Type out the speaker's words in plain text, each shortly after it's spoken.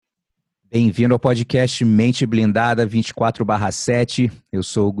Bem-vindo ao podcast Mente Blindada 24/7. Eu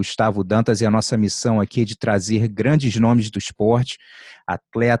sou o Gustavo Dantas e a nossa missão aqui é de trazer grandes nomes do esporte,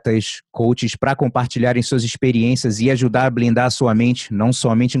 atletas, coaches, para compartilharem suas experiências e ajudar a blindar a sua mente, não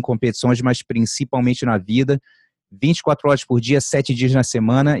somente em competições, mas principalmente na vida. 24 horas por dia, 7 dias na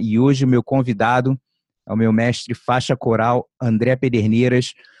semana. E hoje o meu convidado é o meu mestre faixa coral, André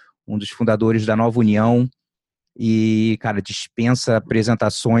Pederneiras, um dos fundadores da Nova União. E, cara, dispensa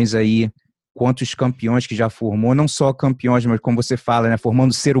apresentações aí, quantos campeões que já formou, não só campeões, mas como você fala, né,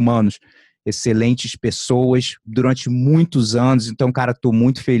 formando seres humanos, excelentes pessoas durante muitos anos. Então, cara, estou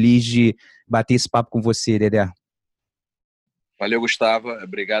muito feliz de bater esse papo com você, Dedé. Valeu, Gustavo.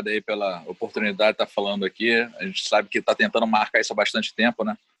 Obrigado aí pela oportunidade de estar falando aqui. A gente sabe que está tentando marcar isso há bastante tempo,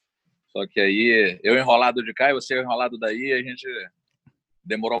 né? Só que aí, eu enrolado de cá e você enrolado daí, a gente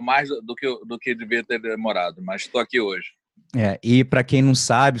demorou mais do que devia ter demorado, mas estou aqui hoje. E para quem não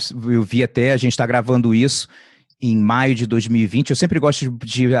sabe, eu vi até, a gente está gravando isso em maio de 2020. Eu sempre gosto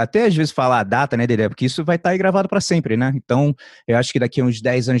de até às vezes falar a data, né, Dedé? Porque isso vai estar aí gravado para sempre, né? Então, eu acho que daqui a uns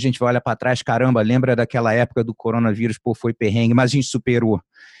 10 anos a gente vai olhar para trás, caramba, lembra daquela época do coronavírus, pô, foi perrengue, mas a gente superou,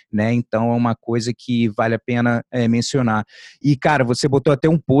 né? Então, é uma coisa que vale a pena mencionar. E, cara, você botou até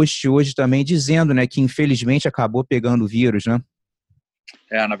um post hoje também dizendo, né, que infelizmente acabou pegando o vírus, né?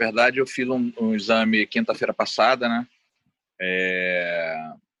 Na verdade, eu fiz um exame quinta-feira passada, né?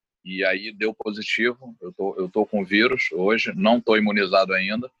 E aí deu positivo. Eu tô com vírus hoje, não estou imunizado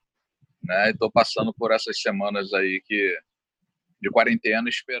ainda, né? Estou passando por essas semanas aí de quarentena,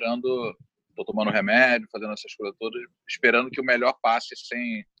 esperando. Estou tomando remédio, fazendo essas coisas todas, esperando que o melhor passe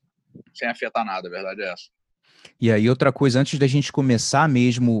sem afetar nada, a verdade é essa. E aí, outra coisa, antes da gente começar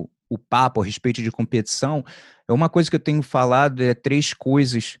mesmo o papo a respeito de competição, é uma coisa que eu tenho falado, 3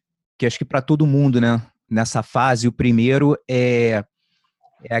 coisas que acho que para todo mundo, né, nessa fase. O primeiro é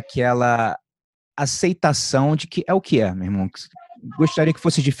aquela aceitação de que é o que é, meu irmão. Gostaria que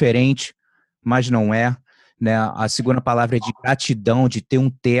fosse diferente, mas não é, né? A segunda palavra é de gratidão, de ter um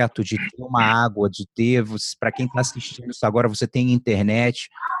teto, de ter uma água, de ter, para quem está assistindo isso agora, você tem internet,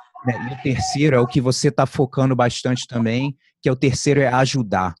 né? E o terceiro é o que você está focando bastante também, que é o terceiro é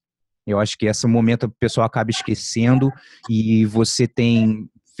ajudar. Eu acho que esse momento o pessoal acaba esquecendo e você tem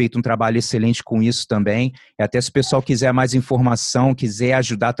feito um trabalho excelente com isso também. E até se o pessoal quiser mais informação, quiser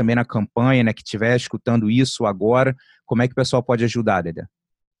ajudar também na campanha, né, que estiver escutando isso agora, como é que o pessoal pode ajudar, Dedé?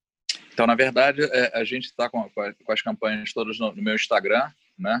 Então, na verdade, a gente está com as campanhas todas no meu Instagram,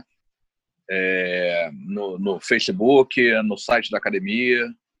 né? No Facebook, no site da academia,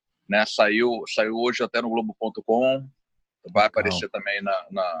 né? Saiu hoje até no Globo.com, vai aparecer também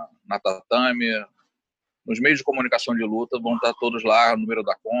na Tatame, nos meios de comunicação de luta, vão estar todos lá, o número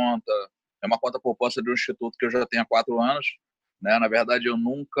da conta. É uma conta poupança de um instituto que eu já tenho há 4 anos, né? Na verdade, eu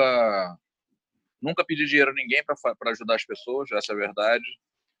nunca pedi dinheiro a ninguém para ajudar as pessoas, essa é a verdade.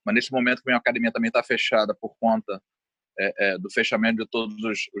 Mas nesse momento que minha academia também está fechada por conta do fechamento de todos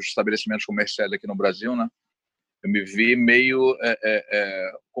os estabelecimentos comerciais aqui no Brasil, né? Eu me vi meio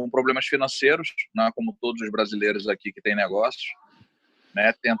com problemas financeiros, né? Como todos os brasileiros aqui que têm negócios,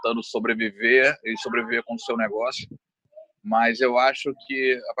 né? Tentando sobreviver com o seu negócio. Mas eu acho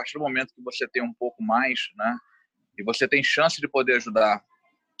que a partir do momento que você tem um pouco mais, né? E você tem chance de poder ajudar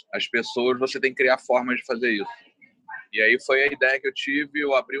as pessoas, você tem que criar formas de fazer isso. E aí foi a ideia que eu tive.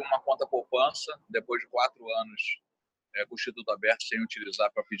 Eu abri uma conta poupança depois de 4 anos com o Instituto aberto, sem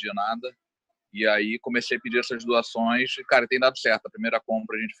utilizar para pedir nada. E aí comecei a pedir essas doações. E, cara, tem dado certo. A primeira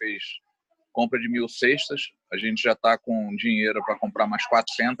compra a gente fez compra de 1.000 cestas. A gente já está com dinheiro para comprar mais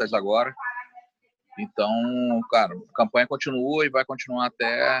 400 agora. Então, cara, a campanha continua e vai continuar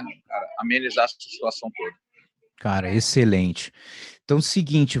até, cara, amenizar essa situação toda. Cara, excelente. Então,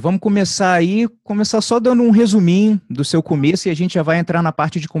 seguinte, vamos começar só dando um resuminho do seu começo e a gente já vai entrar na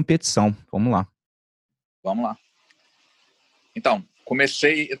parte de competição. Vamos lá. Vamos lá. Então,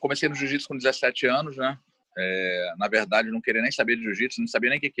 comecei no jiu-jitsu com 17 anos, né? Na verdade, não queria nem saber de jiu-jitsu, não sabia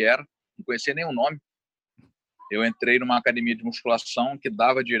nem o que era, não conhecia nem o nome. Eu entrei numa academia de musculação que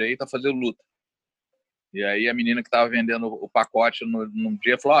dava direito a fazer luta. E aí a menina que estava vendendo o pacote num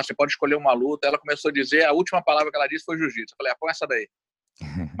dia falou, você pode escolher uma luta. Ela começou a dizer, a última palavra que ela disse foi jiu-jitsu. Eu falei, põe essa daí.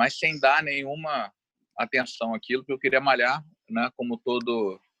 Mas sem dar nenhuma atenção àquilo, porque eu queria malhar, né? Como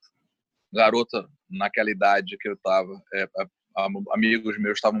todo garota naquela idade que eu estava, amigos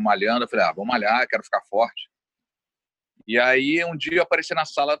meus estavam malhando. Eu falei, vou malhar, quero ficar forte. E aí um dia eu apareci na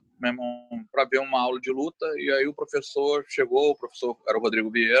sala, meu irmão, para ver uma aula de luta. E aí o professor chegou, o professor era o Rodrigo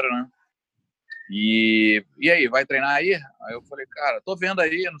Vieira, né? E aí, vai treinar aí? Aí eu falei, cara, tô vendo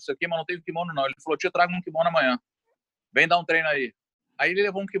aí, não sei o que, mas não tenho kimono não. Ele falou, te trago um kimono amanhã. Vem dar um treino aí. Aí ele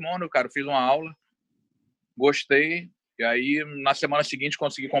levou um kimono, cara, eu fiz uma aula, gostei, e aí na semana seguinte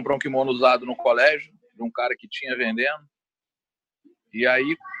consegui comprar um kimono usado no colégio, de um cara que tinha vendendo, e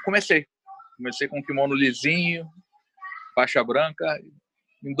aí comecei com um kimono lisinho, faixa branca.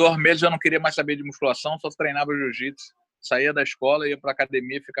 Em 2 meses eu não queria mais saber de musculação, só treinava jiu-jitsu, saía da escola, ia pra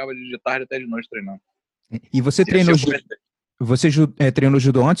academia e ficava de tarde até de noite treinando. E você E assim treinou, eu comecei. você treinou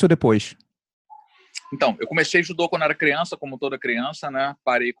judô antes ou depois? Então, eu comecei judô quando era criança, como toda criança, né?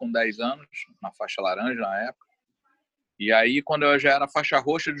 Parei com 10 anos, na faixa laranja na época. E aí, quando eu já era faixa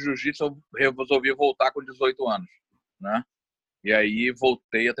roxa de jiu-jitsu, eu resolvi voltar com 18 anos, né? E aí,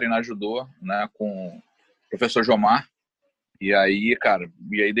 voltei a treinar judô, né? Com o professor Jomar. E aí, cara,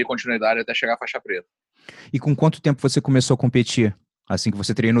 dei continuidade até chegar à faixa preta. E com quanto tempo você começou a competir? Assim que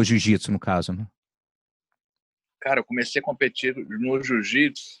você treinou jiu-jitsu, no caso, né? Cara, eu comecei a competir no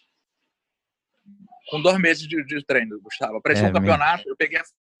jiu-jitsu com 2 meses de treino, Gustavo. Apareceu um campeonato, eu peguei a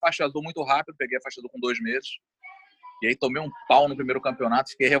faixa azul muito rápido, peguei a faixa azul com 2 meses. E aí tomei um pau no primeiro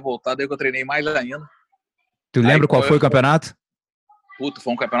campeonato, fiquei revoltado, aí que eu treinei mais ainda. Tu lembra qual foi o campeonato? Puta,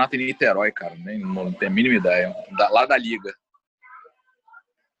 foi um campeonato em Niterói, cara, não tenho a mínima ideia, lá da Liga.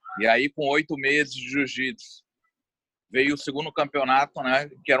 E aí, com 8 meses de jiu-jitsu, veio o segundo campeonato, né,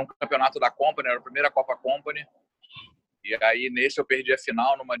 que era um campeonato da Company, era a primeira Copa Company. E aí, nesse eu perdi a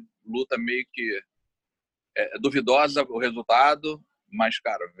final, numa luta meio que duvidosa o resultado, mas,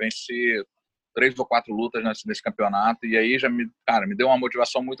 cara, venci 3 ou 4 lutas nesse campeonato, e aí já me deu uma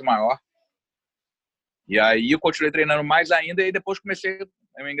motivação muito maior. E aí eu continuei treinando mais ainda, e aí depois comecei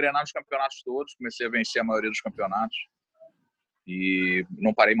a me engrenar nos campeonatos todos, comecei a vencer a maioria dos campeonatos, e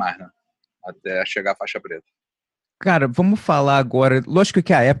não parei mais, né? Até chegar à faixa preta. Cara, vamos falar agora. Lógico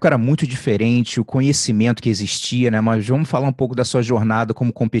que a época era muito diferente, o conhecimento que existia, né? Mas vamos falar um pouco da sua jornada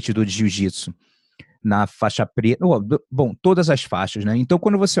como competidor de jiu-jitsu na faixa preta. Bom, todas as faixas, né? Então,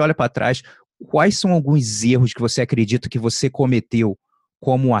 quando você olha para trás, quais são alguns erros que você acredita que você cometeu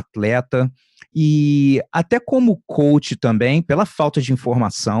como atleta e até como coach também, pela falta de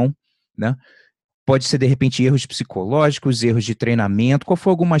informação, né? Pode ser, de repente, erros psicológicos, erros de treinamento. Qual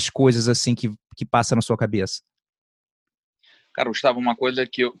foram algumas coisas assim que passa na sua cabeça? Cara, Gustavo, uma coisa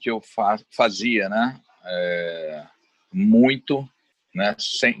que eu fazia, né? Muito, né?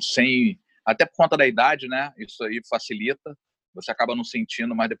 Sem, até por conta da idade, né? Isso aí facilita. Você acaba não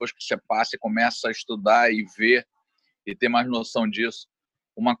sentindo, mas depois que você passa e começa a estudar e ver e ter mais noção disso.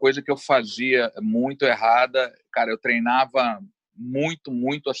 Uma coisa que eu fazia muito errada, cara, eu treinava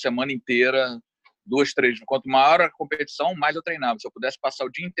muito a semana inteira, 2, 3. Quanto maior a competição, mais eu treinava. Se eu pudesse passar o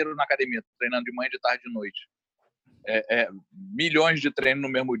dia inteiro na academia, treinando de manhã, de tarde, de noite, milhões de treinos no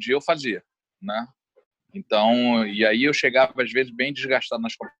mesmo dia eu fazia, né? Então, e aí eu chegava às vezes bem desgastado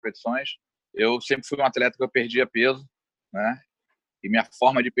nas competições. Eu sempre fui um atleta que eu perdia peso, né? E minha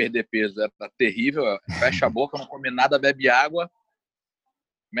forma de perder peso era terrível. Fecha a boca, não come nada, bebe água,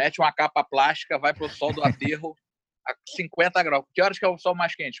 mete uma capa plástica, vai pro sol do aterro a 50 graus. Que horas que é o sol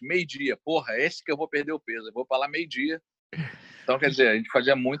mais quente? Meio-dia. Porra, é esse que eu vou perder o peso. Eu vou para lá meio-dia. Então, quer dizer, a gente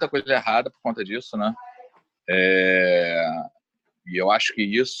fazia muita coisa errada por conta disso, né? E eu acho que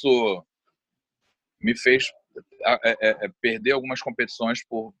isso me fez perder algumas competições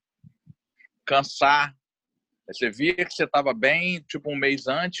por cansar. Você via que você estava bem, tipo, um mês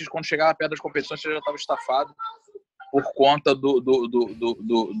antes, quando chegava perto das competições, você já estava estafado por conta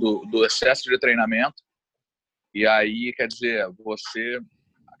do excesso de treinamento. E aí, quer dizer, você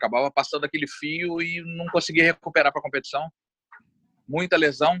acabava passando aquele fio e não conseguia recuperar para a competição. Muita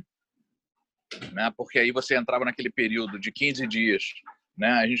lesão, né? Porque aí você entrava naquele período de 15 dias, né?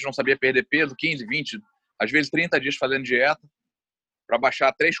 A gente não sabia perder peso, 15, 20, às vezes 30 dias fazendo dieta para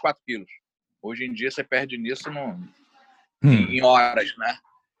baixar 3, 4 quilos. Hoje em dia você perde nisso em horas, né?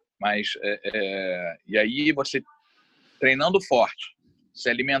 Mas, e aí você treinando forte, se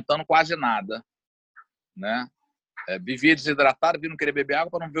alimentando quase nada, né? Vivia desidratado, via não querer beber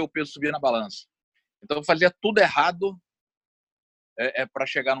água para não ver o peso subir na balança. Então eu fazia tudo errado para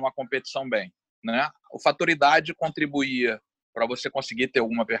chegar numa competição bem, né? O fator idade contribuía para você conseguir ter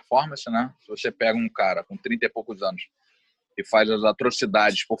alguma performance, né? Se você pega um cara com 30 e poucos anos e faz as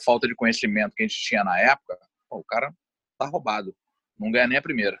atrocidades por falta de conhecimento que a gente tinha na época, o cara tá roubado, não ganha nem a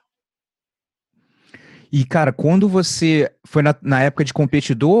primeira. E, cara, quando você foi na época de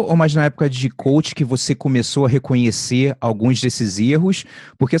competidor ou mais na época de coach que você começou a reconhecer alguns desses erros?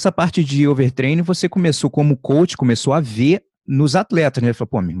 Porque essa parte de overtraining você começou como coach, começou a ver nos atletas, né? Falou,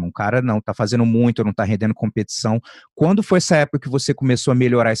 pô, meu irmão, o cara não tá fazendo muito, não tá rendendo competição. Quando foi essa época que você começou a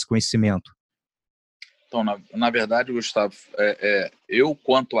melhorar esse conhecimento? Então, na verdade, Gustavo, eu,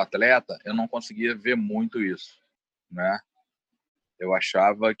 quanto atleta, eu não conseguia ver muito isso, né? Eu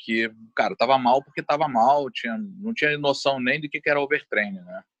achava que, cara, tava mal porque tava mal, não tinha noção nem do que era overtraining,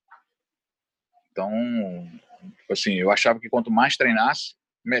 né? Então, tipo assim, eu achava que quanto mais treinasse,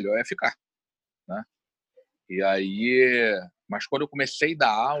 melhor ia ficar, né? E aí, mas quando eu comecei a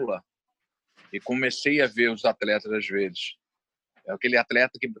dar aula e comecei a ver os atletas às vezes, é aquele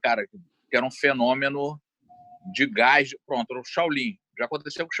atleta que, cara, que era um fenômeno de gás, pronto, o Shaolin. Já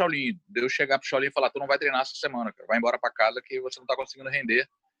aconteceu com o Shaolin. Deu chegar pro Shaolin e falar, tu não vai treinar essa semana, cara. Vai embora para casa que você não tá conseguindo render.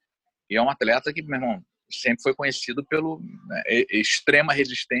 E é um atleta que, meu irmão, sempre foi conhecido pelo extrema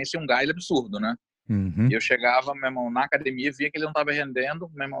resistência e um gás absurdo, né? Uhum. E eu chegava, meu irmão, na academia, via que ele não estava rendendo,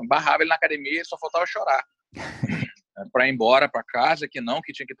 meu irmão, barrava ele na academia e só faltava chorar. Para ir embora para casa, que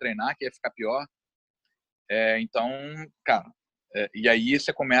tinha que treinar, que ia ficar pior. Então, cara, e aí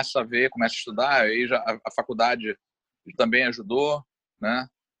você começa a ver, começa a estudar, aí já a faculdade também ajudou, né?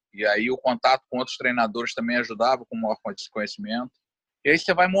 E aí o contato com outros treinadores também ajudava com maior conhecimento. E aí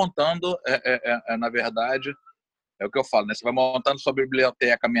você vai montando, na verdade, é o que eu falo, né? Você vai montando sua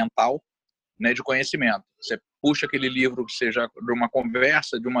biblioteca mental, né, de conhecimento. Você puxa aquele livro que seja de uma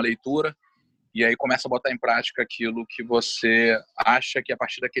conversa, de uma leitura, e aí começa a botar em prática aquilo que você acha que a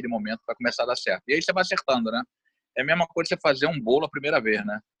partir daquele momento vai começar a dar certo. E aí você vai acertando, né? É a mesma coisa você fazer um bolo a primeira vez,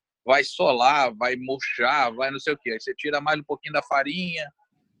 né? Vai solar, vai murchar, vai não sei o quê. Aí você tira mais um pouquinho da farinha,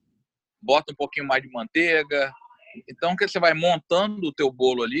 bota um pouquinho mais de manteiga. Então, que você vai montando o teu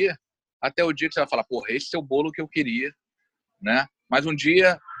bolo ali, até o dia que você vai falar, porra, esse é o bolo que eu queria, né? Mas um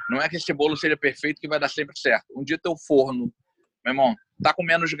dia, não é que esse bolo seja perfeito que vai dar sempre certo. Um dia teu forno, meu irmão, tá com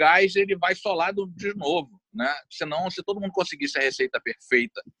menos gás, ele vai solado de novo, né? Senão, se todo mundo conseguisse a receita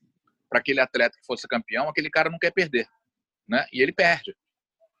perfeita para aquele atleta que fosse campeão, aquele cara não quer perder, né? E ele perde.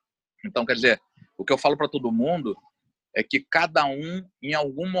 Então, quer dizer, o que eu falo para todo mundo é que cada um, em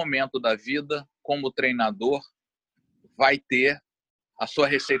algum momento da vida, como treinador, vai ter a sua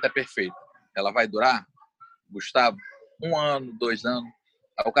receita perfeita. Ela vai durar, Gustavo, 1 ano, 2 anos.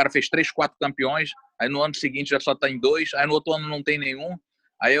 Aí o cara fez 3, 4 campeões, aí no ano seguinte já só está em 2, aí no outro ano não tem nenhum.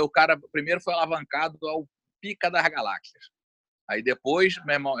 Aí o cara primeiro foi alavancado ao pica das galáxias. Aí depois,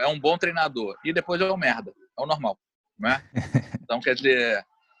 meu irmão, é um bom treinador. E depois é um merda. É o normal, né? Então, quer dizer,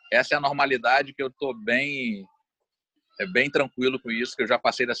 essa é a normalidade que eu tô bem tranquilo com isso, que eu já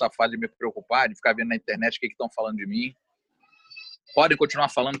passei dessa fase de me preocupar, de ficar vendo na internet o que estão falando de mim. Podem continuar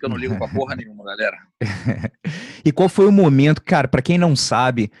falando que eu não ligo pra porra nenhuma, galera. E qual foi o momento, cara, para quem não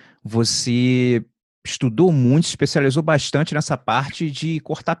sabe, você estudou muito, se especializou bastante nessa parte de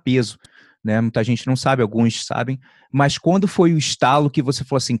cortar peso, né? Muita gente não sabe, alguns sabem, mas quando foi o estalo que você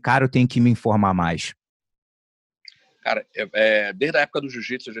falou assim, cara, eu tenho que me informar mais? Cara, desde a época do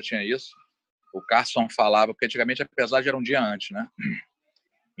jiu-jitsu eu já tinha isso. O Carson falava, porque antigamente a pesagem era um dia antes, né?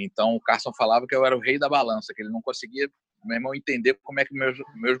 Então o Carson falava que eu era o rei da balança, que ele não conseguia, meu irmão, entender como é que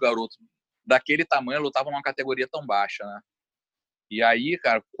meus garotos daquele tamanho lutavam numa categoria tão baixa, né? E aí,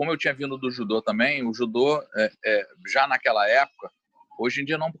 cara, como eu tinha vindo do judô também, o judô, já naquela época, hoje em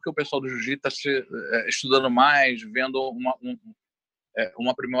dia não, porque o pessoal do jiu-jitsu está estudando mais, vendo um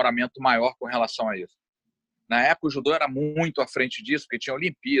aprimoramento maior com relação a isso. Na época, o judô era muito à frente disso, porque tinha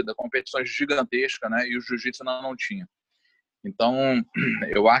Olimpíada, competições gigantescas, né? E o jiu-jitsu não tinha. Então,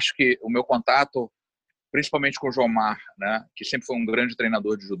 eu acho que o meu contato, principalmente com o Jomar, né? Que sempre foi um grande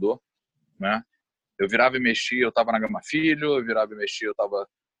treinador de judô, né? Eu virava e mexia, eu estava na Gama Filho, eu virava e mexia, eu estava...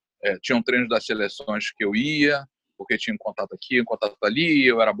 tinha um treino das seleções que eu ia, porque tinha um contato aqui, um contato ali,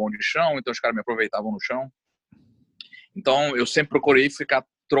 eu era bom de chão, então os caras me aproveitavam no chão. Então, eu sempre procurei ficar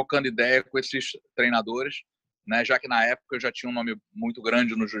trocando ideia com esses treinadores, né? Já que na época eu já tinha um nome muito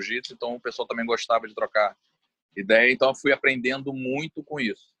grande no jiu-jitsu, então o pessoal também gostava de trocar ideia, então eu fui aprendendo muito com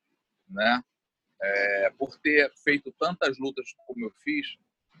isso, né? Por ter feito tantas lutas como eu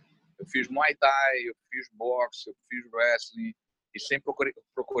fiz Muay Thai, eu fiz boxe, eu fiz wrestling, e sempre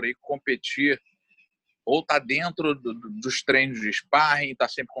procurei competir ou tá dentro dos treinos de sparring, tá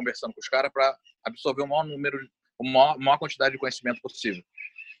sempre conversando com os caras para absorver a maior quantidade de conhecimento possível.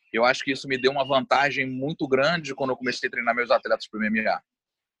 Eu acho que isso me deu uma vantagem muito grande quando eu comecei a treinar meus atletas para o MMA.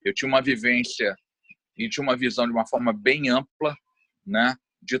 Eu tinha uma vivência e tinha uma visão de uma forma bem ampla, né,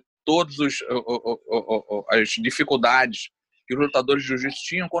 de todas as dificuldades que os lutadores de jiu-jitsu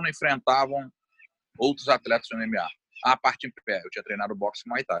tinham quando enfrentavam outros atletas do MMA. A parte em pé, eu tinha treinado boxe e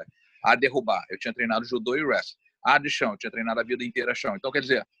Muay Thai. A derrubar, eu tinha treinado judô e wrestling. A de chão, eu tinha treinado a vida inteira chão. Então, quer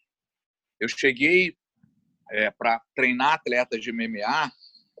dizer, eu cheguei para treinar atletas de MMA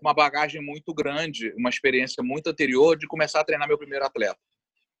com uma bagagem muito grande, uma experiência muito anterior de começar a treinar meu primeiro atleta.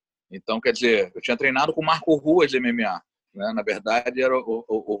 Então, quer dizer, eu tinha treinado com o Marco Ruas de MMA, né? Na verdade, era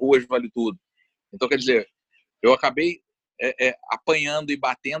o Ruas Vale Tudo. Então, quer dizer, eu acabei apanhando e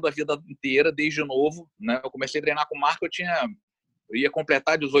batendo a vida inteira, desde novo, né? Eu comecei a treinar com o Marco, eu ia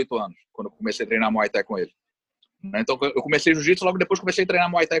completar 18 anos, quando eu comecei a treinar Muay Thai com ele. Então, eu comecei Jiu-Jitsu, logo depois comecei a treinar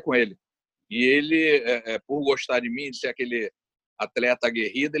Muay Thai com ele. E ele, por gostar de mim, de ser aquele atleta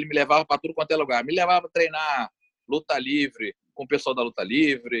aguerrido, ele me levava para tudo quanto é lugar. Me levava para treinar luta livre, com o pessoal da luta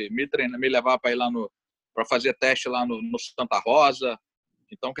livre, me levava para ir lá para fazer teste lá no Santa Rosa.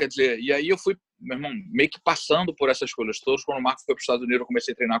 Então, quer dizer, e aí eu fui, meu irmão, meio que passando por essas coisas todas. Quando o Marco foi para os Estados Unidos, eu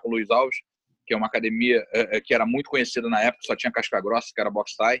comecei a treinar com o Luiz Alves, que é uma academia que era muito conhecida na época, só tinha casca grossa, que era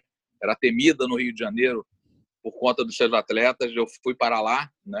boxe thai, era temida no Rio de Janeiro por conta dos seus atletas. Eu fui para lá,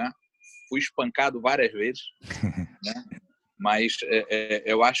 né? Fui espancado várias vezes, né? Mas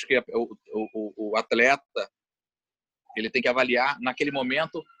eu acho que o atleta, ele tem que avaliar naquele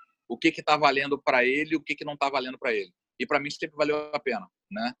momento o que está valendo para ele e o que não está valendo para ele. E para mim sempre valeu a pena,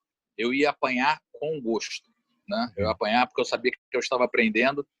 né? Eu ia apanhar com gosto, né? Eu ia apanhar porque eu sabia que eu estava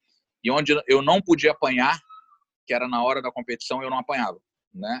aprendendo, e onde eu não podia apanhar, que era na hora da competição, eu não apanhava,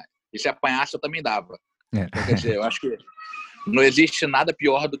 né? E se apanhasse, eu também dava. Então, quer dizer, eu acho que não existe nada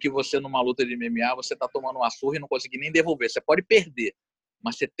pior do que você, numa luta de MMA, você tá tomando uma surra e não conseguir nem devolver. Você pode perder,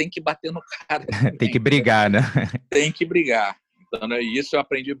 mas você tem que bater no cara. Tem que brigar, né? Tem que brigar. Então, isso eu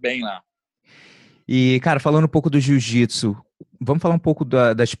aprendi bem lá. E, cara, falando um pouco do jiu-jitsu, vamos falar um pouco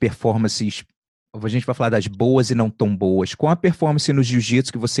das performances. A gente vai falar das boas e não tão boas. Qual a performance no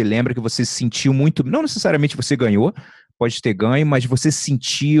jiu-jitsu que você lembra que você sentiu muito? Não necessariamente você ganhou, pode ter ganho, mas você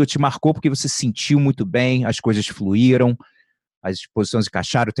sentiu, te marcou porque você sentiu muito bem, as coisas fluíram, as posições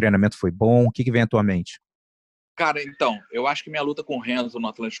encaixaram, o treinamento foi bom. O que vem à tua mente? Cara, então, eu acho que minha luta com o Renzo no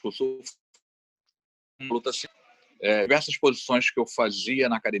Atlântico Sul foi uma luta assim. Diversas posições que eu fazia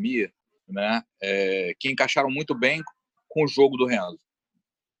na academia, né, que encaixaram muito bem com o jogo do Renzo.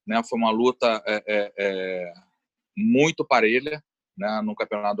 Né, foi uma luta muito parelha, né, no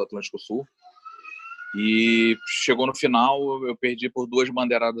Campeonato do Atlântico Sul. E chegou no final, eu perdi por 2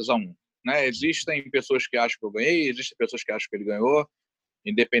 bandeiradas a 1. Né? Existem pessoas que acham que eu ganhei, existem pessoas que acham que ele ganhou.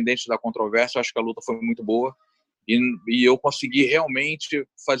 Independente da controvérsia, eu acho que a luta foi muito boa. E eu consegui realmente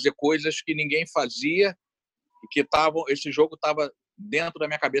fazer coisas que ninguém fazia, e que esse jogo estava dentro da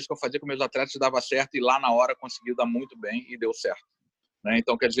minha cabeça, que eu fazia com meus atletas, dava certo, e lá na hora consegui dar muito bem e deu certo. Né?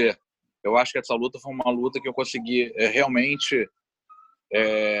 Então, quer dizer, eu acho que essa luta foi uma luta que eu consegui realmente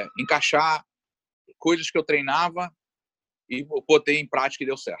encaixar coisas que eu treinava e botei em prática e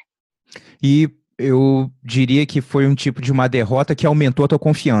deu certo. E eu diria que foi um tipo de uma derrota que aumentou a tua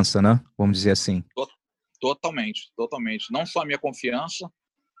confiança, né? Vamos dizer assim. Totalmente, totalmente. Não só a minha confiança,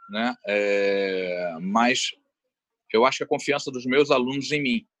 né? Mas eu acho que a confiança dos meus alunos em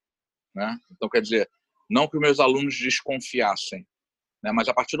mim, né? Então, quer dizer, não que os meus alunos desconfiassem, né? Mas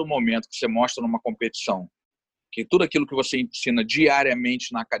a partir do momento que você mostra numa competição que tudo aquilo que você ensina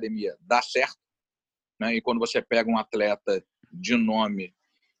diariamente na academia dá certo, né? E quando você pega um atleta de nome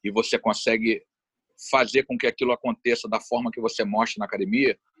e você consegue fazer com que aquilo aconteça da forma que você mostra na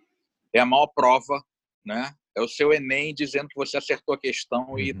academia, é a maior prova, né? É o seu Enem dizendo que você acertou a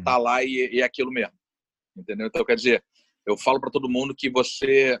questão e tá lá e é aquilo mesmo. Entendeu? Então, quer dizer, eu falo para todo mundo que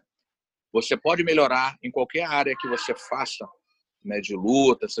você pode melhorar em qualquer área que você faça, né, de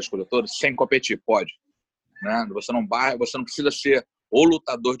luta, essas coisas todas, sem competir, pode. Né? Você não precisa ser o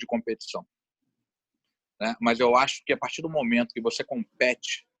lutador de competição. Né? Mas eu acho que a partir do momento que você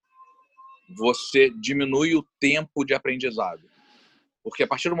compete, você diminui o tempo de aprendizado. Porque a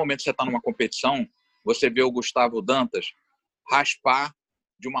partir do momento que você está numa competição, você vê o Gustavo Dantas raspar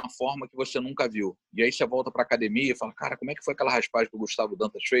de uma forma que você nunca viu. E aí você volta para a academia e fala, cara, como é que foi aquela raspagem que o Gustavo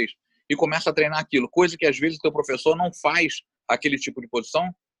Dantas fez? E começa a treinar aquilo. Coisa que às vezes o teu professor não faz aquele tipo de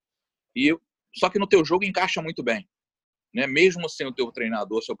posição, só que no teu jogo encaixa muito bem. Né? Mesmo sem o teu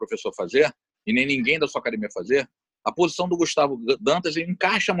treinador, seu professor fazer, e nem ninguém da sua academia fazer, a posição do Gustavo Dantas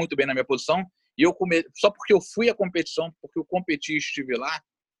encaixa muito bem na minha posição. E só porque eu fui à competição, porque eu competi e estive lá,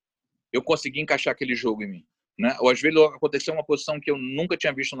 eu consegui encaixar aquele jogo em mim. Né? Ou às vezes aconteceu uma posição que eu nunca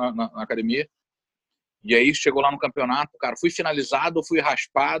tinha visto na academia, e aí chegou lá no campeonato, cara, fui finalizado, fui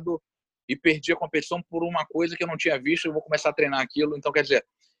raspado e perdi a competição por uma coisa que eu não tinha visto, eu vou começar a treinar aquilo. Então, quer dizer,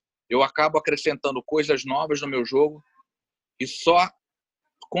 eu acabo acrescentando coisas novas no meu jogo e só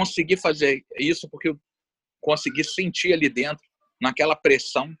consegui fazer isso porque eu consegui sentir ali dentro, naquela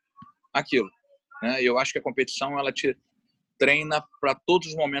pressão, aquilo. Né? Eu acho que a competição, ela te treina para todos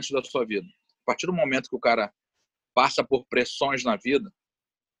os momentos da sua vida. A partir do momento que o cara passa por pressões na vida,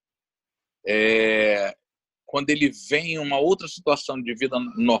 quando ele vem em uma outra situação de vida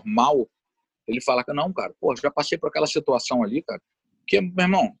normal, ele fala que não, cara, pô, já passei por aquela situação ali, cara, que, meu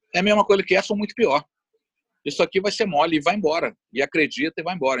irmão, é a mesma coisa que essa ou muito pior. isso aqui vai ser mole e vai embora. E acredita e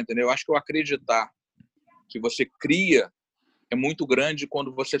vai embora, entendeu? Eu acho que o acreditar que você cria é muito grande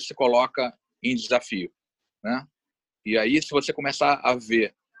quando você se coloca em desafio, né? E aí, se você começar a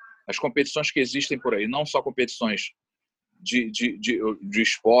ver as competições que existem por aí, não só competições de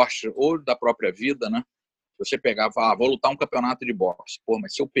esporte ou da própria vida, né? Você pegava, vou lutar um campeonato de boxe. Pô,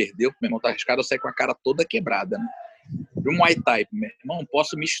 mas se eu perder, meu irmão tá arriscado, eu saio com a cara toda quebrada, né? E o Muay Thai, meu irmão,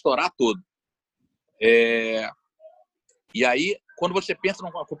 posso me estourar todo. E aí, quando você pensa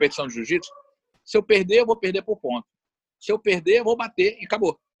numa competição de jiu-jitsu, se eu perder, eu vou perder por ponto. Se eu perder, eu vou bater e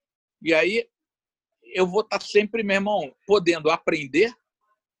acabou. E aí, eu vou estar sempre, meu irmão, podendo aprender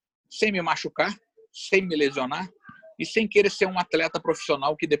sem me machucar, sem me lesionar e sem querer ser um atleta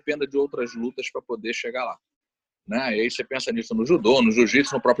profissional que dependa de outras lutas para poder chegar lá. Né? E aí você pensa nisso no judô, no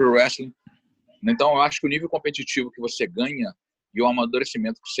jiu-jitsu, no próprio wrestling. Então, eu acho que o nível competitivo que você ganha e o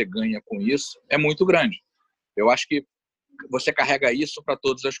amadurecimento que você ganha com isso é muito grande. Eu acho que você carrega isso para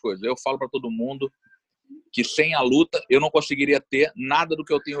todas as coisas. Eu falo para todo mundo que sem a luta eu não conseguiria ter nada do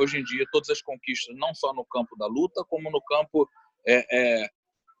que eu tenho hoje em dia, todas as conquistas, não só no campo da luta, como no campo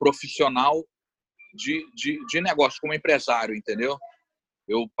profissional de negócio, como empresário, entendeu?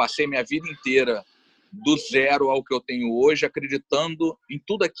 Eu passei minha vida inteira do zero ao que eu tenho hoje, acreditando em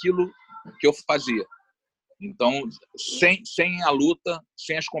tudo aquilo que eu fazia. Então, sem a luta,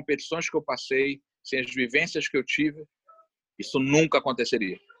 sem as competições que eu passei, sem as vivências que eu tive, isso nunca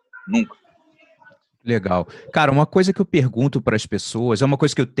aconteceria. Nunca. Legal. Cara, uma coisa que eu pergunto para as pessoas, é uma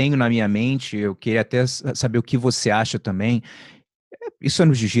coisa que eu tenho na minha mente, eu queria até saber o que você acha também. Isso é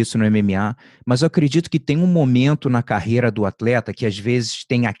no jiu-jitsu, no MMA, mas eu acredito que tem um momento na carreira do atleta que às vezes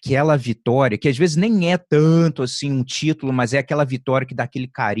tem aquela vitória, que às vezes nem é tanto assim um título, mas é aquela vitória que dá aquele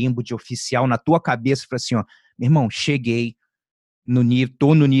carimbo de oficial na tua cabeça e fala assim, ó, meu irmão, cheguei no nível,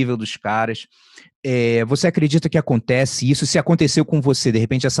 tô no nível dos caras. Você acredita que acontece isso? Se aconteceu com você, de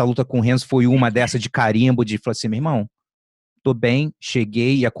repente essa luta com o Renzo foi uma dessa de carimbo, de falar assim, meu irmão, tô bem,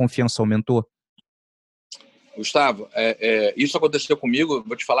 cheguei e a confiança aumentou? Gustavo, isso aconteceu comigo,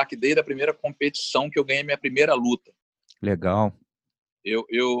 vou te falar que desde a primeira competição que eu ganhei minha primeira luta. Legal.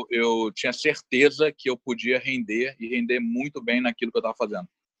 Eu tinha certeza que eu podia render e render muito bem naquilo que eu estava fazendo.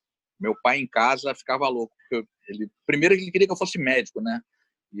 Meu pai em casa ficava louco. Primeiro ele queria que eu fosse médico, né?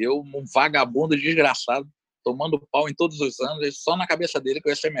 E eu, um vagabundo desgraçado, tomando pau em todos os anos, só na cabeça dele que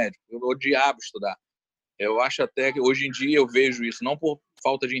eu ia ser médico. Eu odiava estudar. Eu acho até que hoje em dia eu vejo isso, não por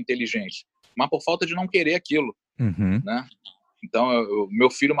falta de inteligência, mas por falta de não querer aquilo, Uhum. né? Então, meu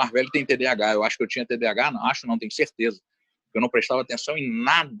filho mais velho tem TDAH. Eu acho que eu tinha TDAH, não tenho certeza. Eu não prestava atenção em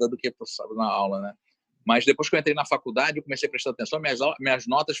nada do que passava na aula, né? Mas depois que eu entrei na faculdade, eu comecei a prestar atenção, minhas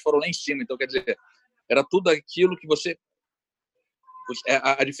notas foram lá em cima. Então, quer dizer, era tudo aquilo que você...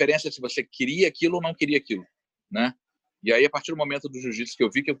 A diferença é se você queria aquilo ou não queria aquilo, né? E aí, a partir do momento do jiu-jitsu que eu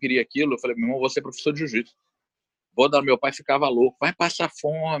vi que eu queria aquilo, eu falei, meu irmão, vou ser professor de jiu-jitsu. Meu pai ficava louco, vai passar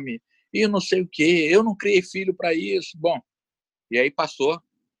fome, e não sei o quê, eu não criei filho para isso. Bom, e aí passou.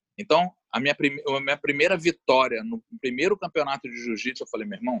 Então, a minha primeira vitória no primeiro campeonato de jiu-jitsu, eu falei,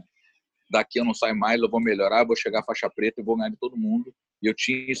 meu irmão, daqui eu não saio mais, eu vou melhorar, eu vou chegar à faixa preta, eu vou ganhar de todo mundo. E eu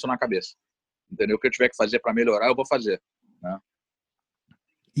tinha isso na cabeça. Entendeu? O que eu tiver que fazer para melhorar, eu vou fazer. Né?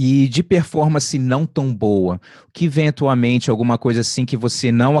 E de performance não tão boa, o que vem atualmente, alguma coisa assim que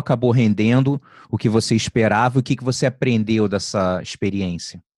você não acabou rendendo, o que você esperava, o que você aprendeu dessa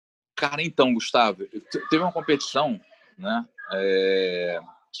experiência? Cara, então, Gustavo, teve uma competição, né,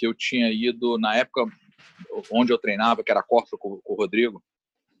 que eu tinha ido na época onde eu treinava, que era a Corpo com o Rodrigo.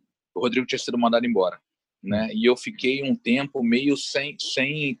 O Rodrigo tinha sido mandado embora, né? E eu fiquei um tempo meio sem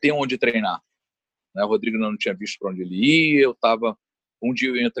ter onde treinar. Né? O Rodrigo não tinha visto para onde ele ia, eu estava... Um dia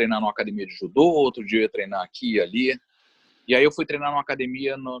eu ia treinar numa academia de judô, outro dia eu ia treinar aqui e ali. E aí eu fui treinar numa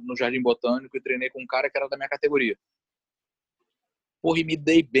academia no Jardim Botânico e treinei com um cara que era da minha categoria. Porra, e me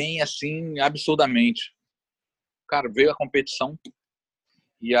dei bem, assim, absurdamente. Cara, veio a competição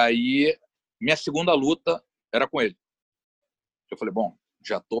e aí minha segunda luta era com ele. Eu falei, bom,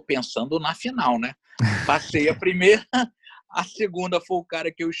 já tô pensando na final, né? Passei a primeira, a segunda foi o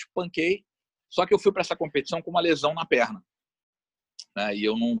cara que eu espanquei, só que eu fui para essa competição com uma lesão na perna. Né? E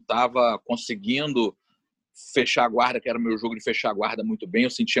eu não estava conseguindo fechar a guarda, que era o meu jogo de fechar a guarda muito bem, eu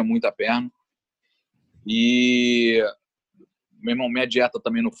sentia muita perna. E, meu irmão, minha dieta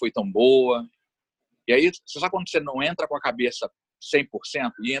também não foi tão boa. E aí, você sabe quando você não entra com a cabeça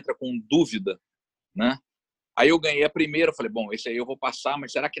 100% e entra com dúvida, né? Aí eu ganhei a primeira, falei, bom, esse aí eu vou passar,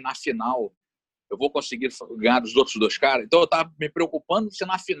 mas será que na final eu vou conseguir ganhar dos outros dois caras? Então eu estava me preocupando se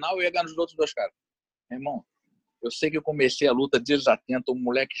na final eu ia ganhar dos outros dois caras. Meu irmão, eu sei que eu comecei a luta desatento, o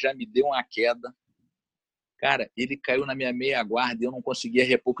moleque já me deu uma queda. Cara, ele caiu na minha meia guarda e eu não conseguia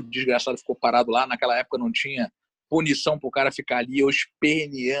repor, que o desgraçado ficou parado lá. Naquela época não tinha punição pro cara ficar ali, eu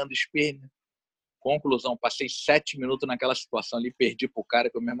esperneando. Conclusão, passei 7 minutos naquela situação ali, perdi pro cara,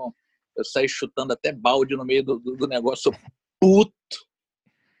 que meu irmão, eu saí chutando até balde no meio do negócio, puto.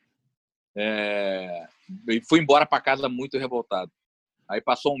 E fui embora para casa muito revoltado. Aí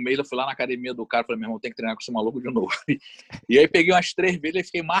passou um mês, eu fui lá na academia do cara, falei, meu irmão, tem que treinar com esse maluco de novo. E aí peguei umas 3 vezes e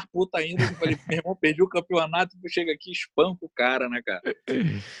fiquei mais puta ainda. Falei, meu irmão, perdi o campeonato, chega aqui, espanco o cara, né, cara?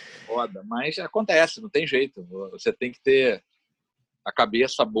 Foda. Mas acontece, não tem jeito. Você tem que ter a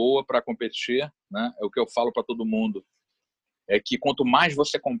cabeça boa para competir, né? É o que eu falo para todo mundo. É que quanto mais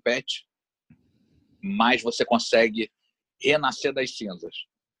você compete, mais você consegue renascer das cinzas,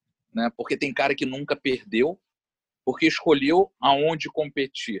 né? Porque tem cara que nunca perdeu porque escolheu aonde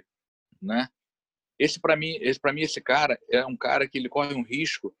competir, né? Esse esse cara é um cara que ele corre um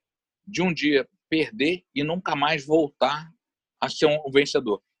risco de um dia perder e nunca mais voltar a ser um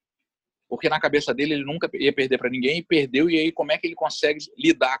vencedor. Porque na cabeça dele ele nunca ia perder para ninguém e perdeu, e aí como é que ele consegue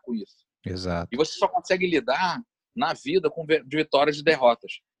lidar com isso? Exato. E você só consegue lidar na vida com vitórias e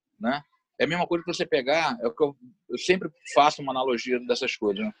derrotas, né? É a mesma coisa que você pegar, é o que eu sempre faço uma analogia dessas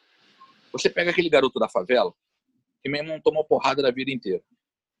coisas, né? Você pega aquele garoto da favela que mesmo não tomou porrada da vida inteira.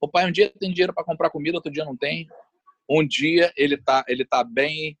 O pai um dia tem dinheiro para comprar comida, outro dia não tem. Um dia ele tá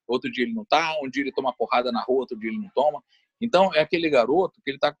bem, outro dia ele não tá. Um dia ele toma porrada na rua, outro dia ele não toma. Então é aquele garoto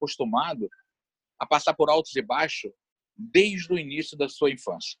que ele está acostumado a passar por altos e baixos desde o início da sua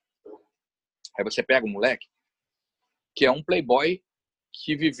infância. Aí você pega um moleque que é um playboy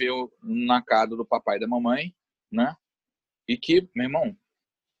que viveu na casa do papai e da mamãe, né? E que, meu irmão,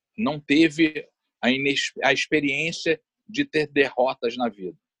 não teve a experiência de ter derrotas na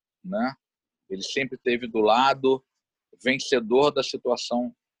vida, né? Ele sempre esteve do lado vencedor da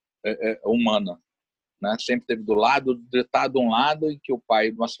situação humana, né? Sempre esteve do lado, de estar de um lado, e que o pai,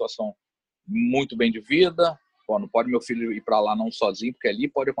 de uma situação muito bem de vida, pô, não pode meu filho ir para lá não sozinho, porque ali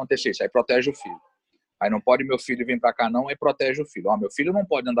pode acontecer isso, aí protege o filho. Aí não pode meu filho vir para cá não, aí protege o filho. Ó, meu filho não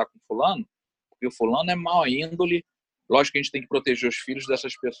pode andar com fulano, porque o fulano é mau índole. Lógico que a gente tem que proteger os filhos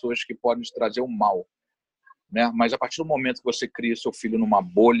dessas pessoas que podem trazer o mal, né? Mas a partir do momento que você cria seu filho numa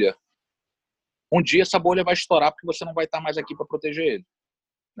bolha, um dia essa bolha vai estourar porque você não vai estar mais aqui para proteger ele,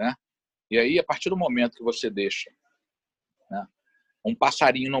 né? E aí, a partir do momento que você deixa, né, um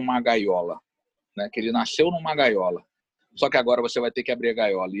passarinho numa gaiola, né, que ele nasceu numa gaiola, só que agora você vai ter que abrir a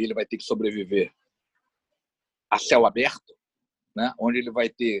gaiola e ele vai ter que sobreviver a céu aberto, né, onde ele vai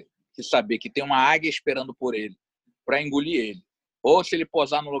ter que saber que tem uma águia esperando por ele para engolir ele. Ou se ele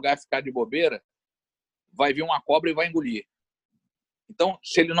posar no lugar e ficar de bobeira, vai vir uma cobra e vai engolir. Então,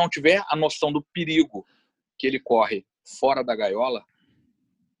 se ele não tiver a noção do perigo que ele corre fora da gaiola,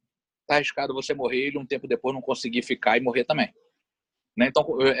 tá arriscado você morrer e ele um tempo depois não conseguir ficar e morrer também, né? Então,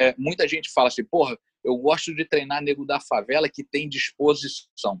 muita gente fala assim, porra, eu gosto de treinar nego da favela que tem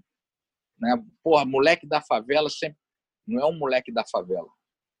disposição, né? Porra, moleque da favela sempre não é um moleque da favela,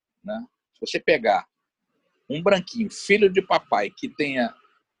 né? Se você pegar um branquinho, filho de papai, que tenha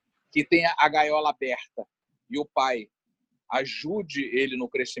a gaiola aberta e o pai ajude ele no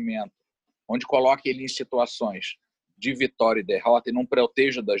crescimento, onde coloque ele em situações de vitória e derrota e não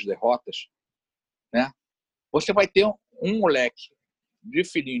proteja das derrotas, né? Você vai ter um moleque de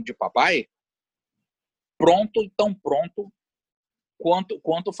filhinho de papai pronto, tão pronto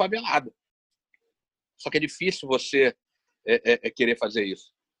quanto o favelado. Só que é difícil você querer fazer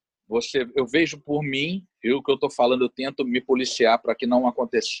isso. Eu vejo por mim, o que eu estou falando, eu tento me policiar para que não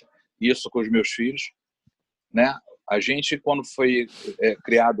aconteça isso com os meus filhos, né? A gente, quando foi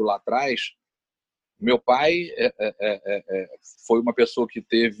criado lá atrás, meu pai foi uma pessoa que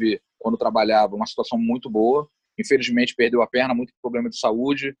teve, quando trabalhava, uma situação muito boa. Infelizmente, perdeu a perna, muito problema de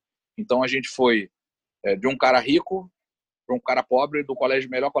saúde. Então, a gente foi de um cara rico para um cara pobre, do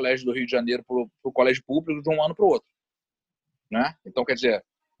melhor colégio do Rio de Janeiro para o colégio público, de um ano para o outro, né? Então, quer dizer,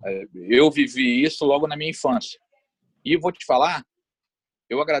 eu vivi isso logo na minha infância. E vou te falar,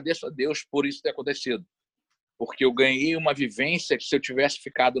 eu agradeço a Deus por isso ter acontecido, porque eu ganhei uma vivência que, se eu tivesse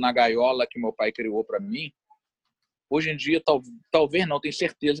ficado na gaiola que meu pai criou para mim, hoje em dia, talvez não, tenho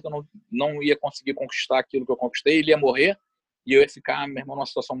certeza que eu não ia conseguir conquistar aquilo que eu conquistei, ele ia morrer e eu ia ficar, meu irmão, numa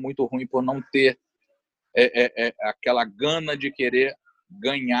situação muito ruim por não ter aquela gana de querer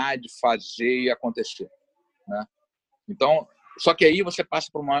ganhar, de fazer e acontecer, né? Então, só que aí você passa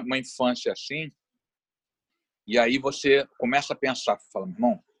por uma infância assim, e aí você começa a pensar, fala, meu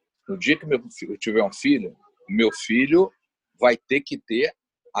irmão, no dia que eu tiver um filho, meu filho vai ter que ter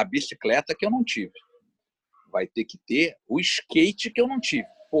a bicicleta que eu não tive, vai ter que ter o skate que eu não tive.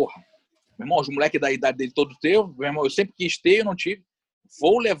 Porra, Meu irmão, os moleques da idade dele todo teu, meu irmão, eu sempre quis ter, eu não tive.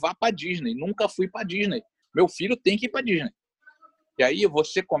 Vou levar para Disney. Nunca fui para Disney. Meu filho tem que ir para Disney. E aí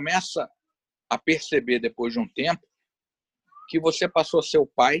você começa a perceber, depois de um tempo, que você passou a ser o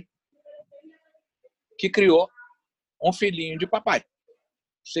pai que criou um filhinho de papai.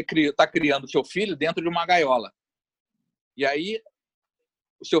 Você está criando seu filho dentro de uma gaiola. E aí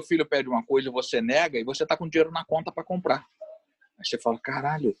o seu filho pede uma coisa e você nega, e você está com dinheiro na conta para comprar. Aí você fala,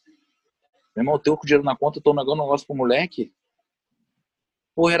 caralho, meu irmão, eu tenho com dinheiro na conta, eu estou negando um negócio pro moleque.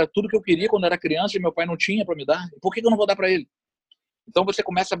 Pô, era tudo que eu queria quando eu era criança e meu pai não tinha para me dar. Por que eu não vou dar para ele? Então você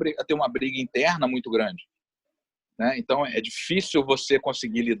começa a ter uma briga interna muito grande. Né? Então é difícil você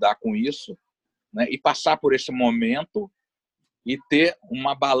conseguir lidar com isso, né? E passar por esse momento e ter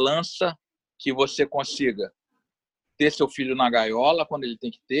uma balança que você consiga ter seu filho na gaiola quando ele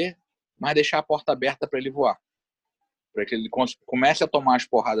tem que ter, mas deixar a porta aberta para ele voar. Para que ele comece a tomar as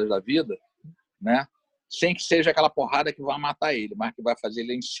porradas da vida, né? Sem que seja aquela porrada que vai matar ele, mas que vai fazer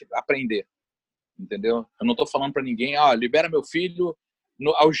ele aprender. Entendeu? Eu não estou falando para ninguém, libera meu filho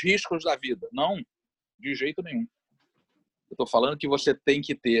aos riscos da vida. Não, de jeito nenhum. Eu estou falando que você tem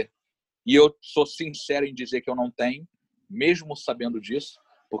que ter, e eu sou sincero em dizer que eu não tenho, mesmo sabendo disso,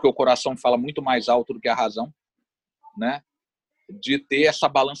 porque o coração fala muito mais alto do que a razão, né? De ter essa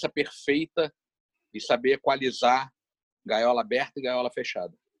balança perfeita e saber equalizar gaiola aberta e gaiola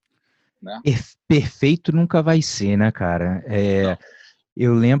fechada. Né? Perfeito nunca vai ser, né, cara?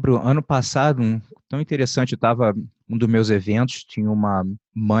 Eu lembro, ano passado, tão interessante, eu estava um dos meus eventos, tinha uma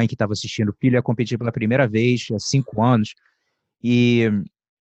mãe que estava assistindo o filho, ia competir pela primeira vez, há 5 anos, e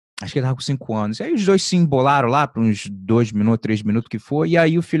acho que ele estava com 5 anos. E aí os dois se embolaram lá por uns 2 minutos, 3 minutos que foi, e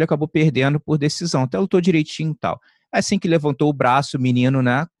aí o filho acabou perdendo por decisão. Até lutou direitinho e tal. Assim que levantou o braço, o menino,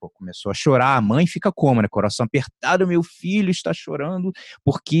 né, começou a chorar. A mãe fica como, né? Coração apertado, meu filho está chorando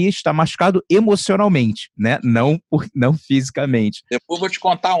porque está machucado emocionalmente, né? Não fisicamente. Depois vou te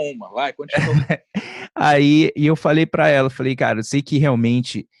contar uma, vai, continua. Aí e eu falei para ela, falei, cara, eu sei que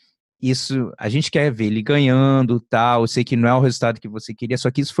realmente isso, a gente quer ver ele ganhando, tal, eu sei que não é o resultado que você queria,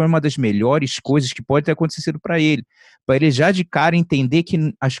 só que isso foi uma das melhores coisas que pode ter acontecido para ele já de cara entender que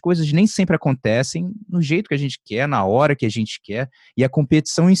as coisas nem sempre acontecem no jeito que a gente quer, na hora que a gente quer, e a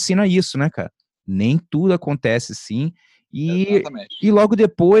competição ensina isso, né, cara? Nem tudo acontece assim, e logo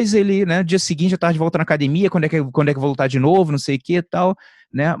depois ele, né, dia seguinte já tá de volta na academia, quando é que eu vou voltar de novo, não sei o que e tal,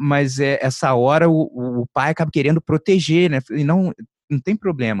 né, mas essa hora o pai acaba querendo proteger, né, e não tem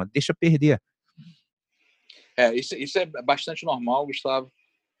problema, deixa perder. Isso é bastante normal, Gustavo.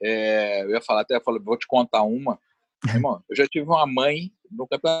 Eu ia falar, vou te contar uma. Irmão, eu já tive uma mãe no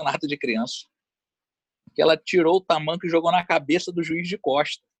campeonato de criança que ela tirou o tamanco e jogou na cabeça do juiz de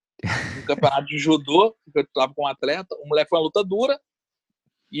costa. No campeonato de judô, eu estava com um atleta, o moleque foi uma luta dura,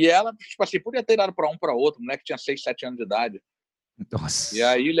 e ela, tipo assim, podia ter dado para um para outro, o moleque tinha 6, 7 anos de idade. Nossa. E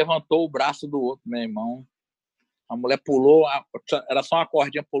aí levantou o braço do outro, meu irmão. A mulher pulou, era só uma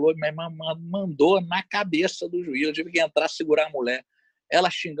cordinha, pulou, e minha irmã mandou na cabeça do juiz. Eu tive que entrar, segurar a mulher. Ela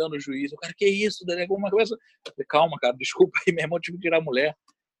xingando o juiz. O cara, que isso? Delegou uma coisa. Eu falei, calma, cara, desculpa aí, meu irmão, tive que tirar a mulher.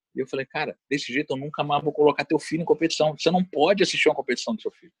 E eu falei, cara, desse jeito eu nunca mais vou colocar teu filho em competição. Você não pode assistir uma competição do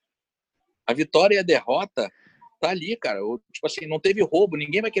seu filho. A vitória e a derrota tá ali, cara. Tipo assim, não teve roubo.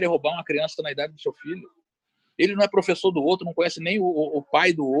 Ninguém vai querer roubar uma criança na idade do seu filho. Ele não é professor do outro, não conhece nem o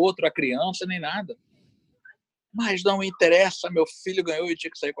pai do outro, a criança, nem nada. Mas não interessa, meu filho ganhou e tinha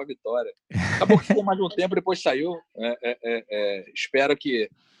que sair com a vitória. Acabou que ficou mais um tempo, depois saiu. Espero que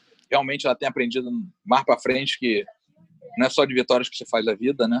realmente ela tenha aprendido mais para frente que não é só de vitórias que se faz a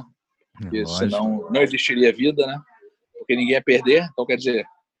vida, né? Porque senão não existiria vida, né? Porque ninguém ia perder. Então, quer dizer,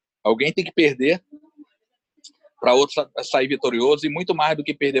 alguém tem que perder para outro sair vitorioso, e muito mais do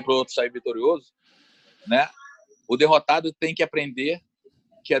que perder para o outro sair vitorioso, né? O derrotado tem que aprender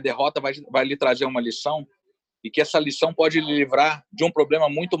que a derrota vai lhe trazer uma lição, e que essa lição pode lhe livrar de um problema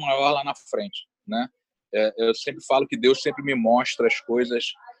muito maior lá na frente, né? Eu sempre falo que Deus sempre me mostra as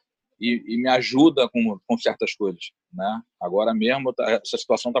coisas e me ajuda com certas coisas, né? Agora mesmo essa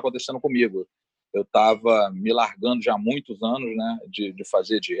situação está acontecendo comigo. Eu estava me largando já há muitos anos, né, de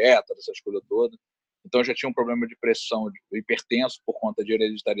fazer dieta, dessas coisas todas. Então eu já tinha um problema de pressão, de hipertenso por conta de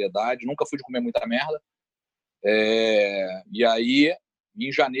hereditariedade. Nunca fui de comer muita merda. E aí, em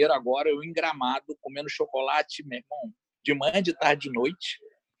janeiro agora, eu em Gramado, comendo chocolate, meu irmão, de manhã, de tarde, de noite.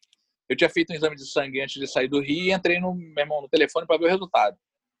 Eu tinha feito um exame de sangue antes de sair do Rio e entrei meu irmão, no telefone para ver o resultado.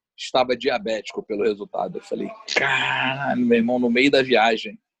 Estava diabético pelo resultado. Eu falei, caralho, meu irmão, no meio da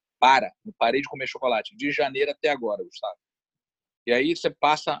viagem, parei de comer chocolate, de janeiro até agora, Gustavo. E aí você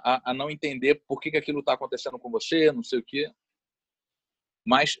passa a não entender por que aquilo está acontecendo com você, não sei o quê.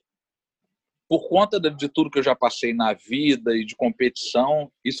 Mas por conta de tudo que eu já passei na vida e de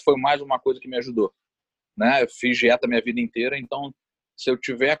competição, isso foi mais uma coisa que me ajudou, né? Eu fiz dieta minha vida inteira, então se eu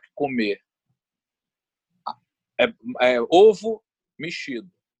tiver que comer ovo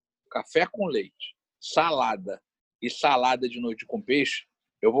mexido, café com leite, salada e salada de noite com peixe,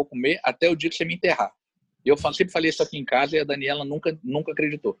 eu vou comer até o dia que você me enterrar. E eu sempre falei isso aqui em casa e a Daniela nunca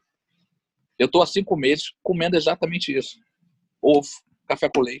acreditou. Eu estou há 5 meses comendo exatamente isso. Ovo, café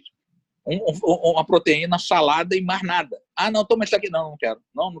com leite, uma proteína, salada e mais nada. Ah, não, toma isso aqui. Não quero.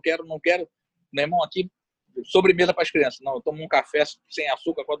 Não quero. Meu irmão, aqui, sobremesa para as crianças. Não, eu tomo um café sem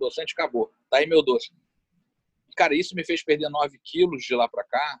açúcar com adoçante, acabou. Tá aí meu doce. Cara, isso me fez perder 9 quilos de lá para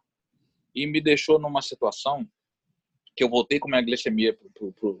cá e me deixou numa situação que eu voltei com minha glicemia para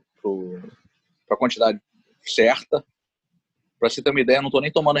a quantidade certa. Para você ter uma ideia, eu não estou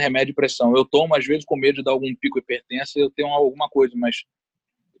nem tomando remédio de pressão. Eu tomo, às vezes, com medo de dar algum pico hipertenso, eu tenho alguma coisa, mas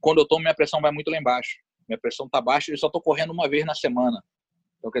quando eu tomo, minha pressão vai muito lá embaixo. Minha pressão está baixa e eu só estou correndo uma vez na semana.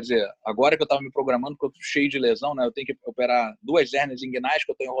 Então, quer dizer, agora que eu estava me programando, porque eu estou cheio de lesão, né? Eu tenho que operar 2 hérnias inguinais que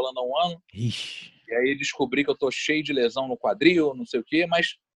eu estou enrolando há 1 ano. Ixi. E aí descobri que eu estou cheio de lesão no quadril, não sei o quê,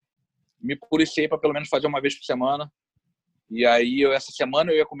 mas me policiei para pelo menos fazer uma vez por semana. E aí, essa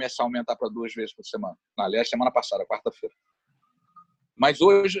semana, eu ia começar a aumentar para 2 vezes por semana. Aliás, semana passada, quarta-feira. Mas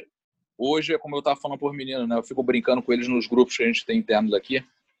hoje é como eu estava falando por menino, né? Eu fico brincando com eles nos grupos que a gente tem internos aqui.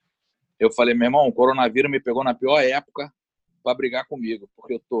 Eu falei, meu irmão, o coronavírus me pegou na pior época para brigar comigo,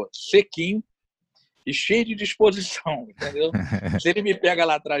 porque eu tô sequinho e cheio de disposição, entendeu? Se ele me pega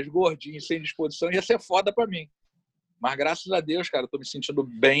lá atrás gordinho, sem disposição, ia ser foda para mim. Mas graças a Deus, cara, eu tô me sentindo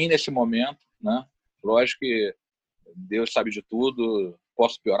bem nesse momento, né? Lógico que Deus sabe de tudo,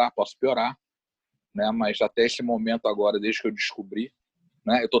 posso piorar, né? Mas até esse momento agora, desde que eu descobri,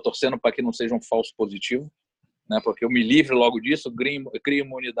 né? Eu tô torcendo para que não seja um falso positivo, né? Porque eu me livre logo disso, crio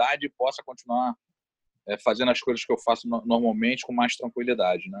imunidade e possa continuar fazendo as coisas que eu faço normalmente com mais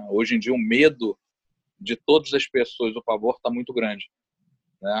tranquilidade, né? Hoje em dia o medo de todas as pessoas, o pavor está muito grande,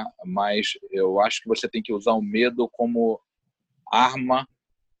 né? Mas eu acho que você tem que usar o medo como arma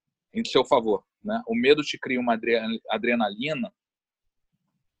em seu favor, né? O medo te cria uma adrenalina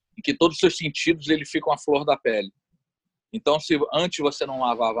em que todos os seus sentidos ele ficam à flor da pele. Então, se antes você não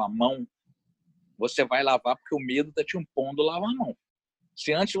lavava a mão, você vai lavar porque o medo está te impondo lavar a mão.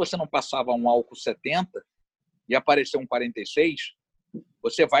 Se antes você não passava um álcool 70 e apareceu um 46,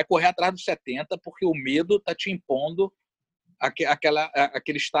 você vai correr atrás do 70 porque o medo está te impondo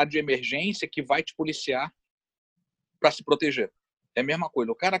aquele estado de emergência que vai te policiar para se proteger. É a mesma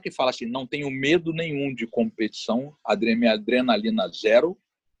coisa. O cara que fala assim, não tenho medo nenhum de competição, adrenalina zero,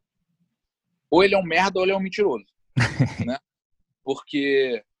 ou ele é um merda ou ele é um mentiroso. Né?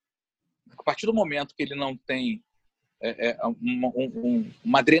 Porque a partir do momento que ele não tem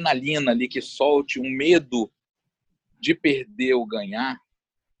uma adrenalina ali que solte, um medo de perder ou ganhar,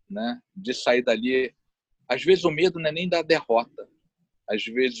 né? De sair dali. Às vezes o medo não é nem da derrota. Às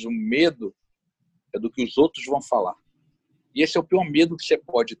vezes o medo é do que os outros vão falar. E esse é o pior medo que você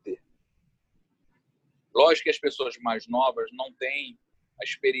pode ter. Lógico que as pessoas mais novas não têm a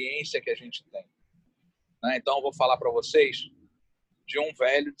experiência que a gente tem. Né? Então eu vou falar para vocês de um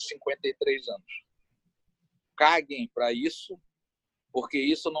velho de 53 anos. Caguem para isso, porque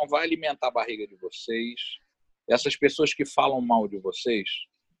isso não vai alimentar a barriga de vocês. Essas pessoas que falam mal de vocês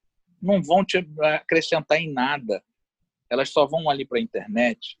não vão te acrescentar em nada. Elas só vão ali para a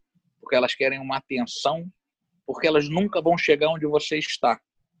internet porque elas querem uma atenção, porque elas nunca vão chegar onde você está.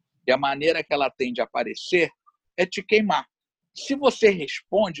 E a maneira que ela tem de aparecer é te queimar. Se você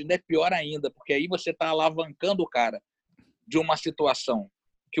responde, é pior ainda, porque aí você está alavancando o cara de uma situação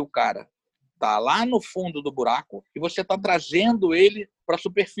que o cara está lá no fundo do buraco e você está trazendo ele para a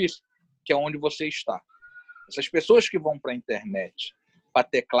superfície, que é onde você está. Essas pessoas que vão para a internet para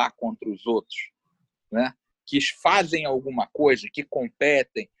teclar contra os outros, né, que fazem alguma coisa, que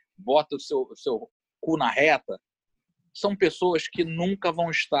competem, botam o seu cu na reta, são pessoas que nunca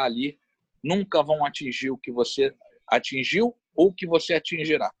vão estar ali, nunca vão atingir o que você atingiu ou o que você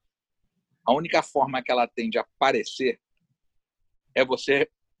atingirá. A única forma que ela tem de aparecer é você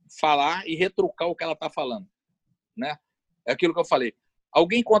falar e retrucar o que ela está falando. Né? É aquilo que eu falei.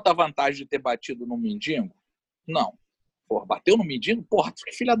 Alguém conta a vantagem de ter batido no mendigo? Não. Porra, bateu no mendigo? Porra,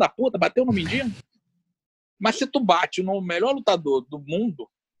 que filha da puta, bateu no mendigo? Mas se tu bate no melhor lutador do mundo,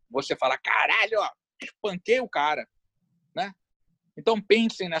 você fala, caralho, ó, espanquei o cara. Né? Então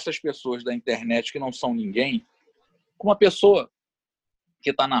pensem nessas pessoas da internet que não são ninguém, como uma pessoa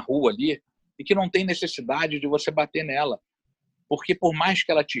que está na rua ali e que não tem necessidade de você bater nela. Porque por mais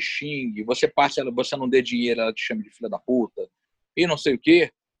que ela te xingue, você não dê dinheiro, ela te chame de filha da puta, e não sei o quê,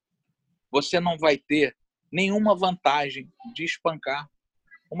 você não vai ter nenhuma vantagem de espancar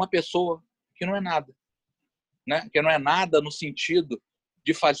uma pessoa que não é nada, né? Que não é nada no sentido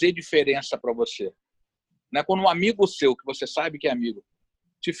de fazer diferença para você, né? Quando um amigo seu, que você sabe que é amigo,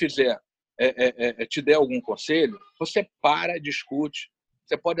 te fizer, te der algum conselho, você para, discute,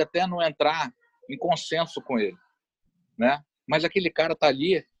 você pode até não entrar em consenso com ele, né? Mas aquele cara está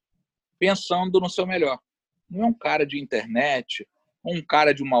ali pensando no seu melhor. Não é um cara de internet, um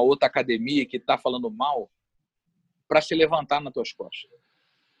cara de uma outra academia que está falando mal para se levantar nas tuas costas.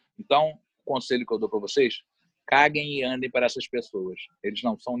 Então, o conselho que eu dou para vocês, caguem e andem para essas pessoas. Eles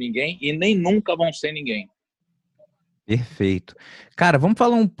não são ninguém e nem nunca vão ser ninguém. Perfeito. Cara, vamos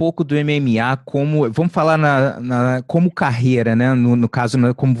falar um pouco do MMA, vamos falar como carreira, né? No caso,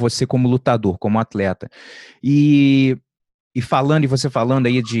 como você como lutador, como atleta. E você falando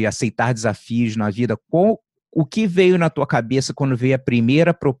aí de aceitar desafios na vida, o que veio na tua cabeça quando veio a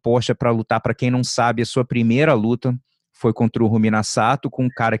primeira proposta para lutar? Para quem não sabe, a sua primeira luta foi contra o Rumina Sato, com um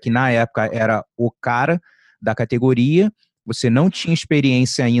cara que na época era o cara da categoria, você não tinha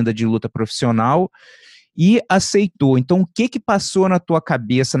experiência ainda de luta profissional e aceitou. Então, o que passou na tua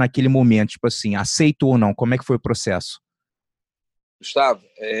cabeça naquele momento? Tipo assim, aceitou ou não? Como é que foi o processo? Gustavo,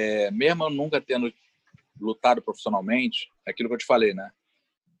 mesmo eu nunca tendo lutado profissionalmente, é aquilo que eu te falei, né?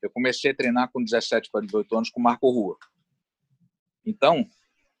 Eu comecei a treinar com 17 para 18 anos com o Marco Rua. Então,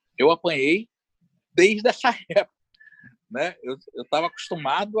 eu apanhei desde essa época, né? Eu estava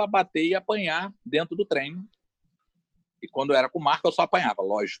acostumado a bater e apanhar dentro do treino. E quando eu era com o Marco, eu só apanhava,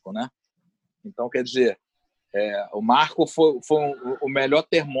 lógico, né? Então, quer dizer, o Marco foi o melhor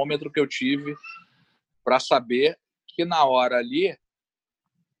termômetro que eu tive para saber que na hora ali,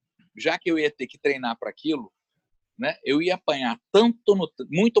 já que eu ia ter que treinar para aquilo, né, eu ia apanhar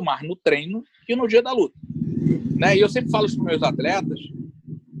muito mais no treino que no dia da luta. Né? E eu sempre falo isso para os meus atletas,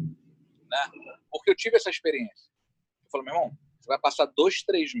 né, porque eu tive essa experiência. Eu falo, meu irmão, você vai passar 2,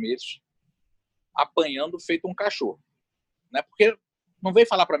 3 meses apanhando feito um cachorro. Né? Porque não vem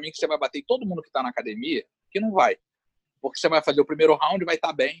falar para mim que você vai bater em todo mundo que está na academia, que não vai. Porque você vai fazer o primeiro round, vai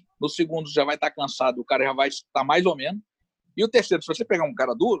estar bem, no segundo já vai estar cansado, o cara já vai estar mais ou menos, e o terceiro, se você pegar um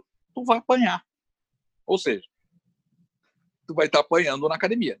cara duro, tu vai apanhar. Ou seja, tu vai estar apanhando na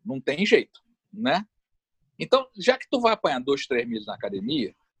academia. Não tem jeito, né? Então, já que tu vai apanhar 2, 3 meses na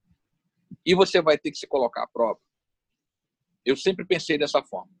academia e você vai ter que se colocar à prova, eu sempre pensei dessa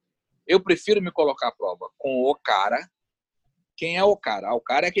forma. Eu prefiro me colocar à prova com o cara. Quem é o cara? O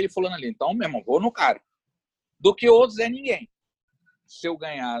cara é aquele fulano ali. Então, meu irmão, vou no cara. Do que o Zé Ninguém. Se eu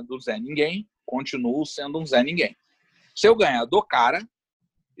ganhar do Zé Ninguém, continuo sendo um Zé Ninguém. Se eu ganhar do cara,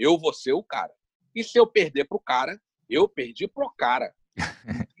 eu vou ser o cara. E se eu perder pro cara, eu perdi pro cara.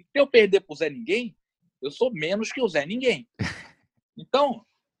 E se eu perder pro Zé Ninguém, eu sou menos que o Zé Ninguém. Então,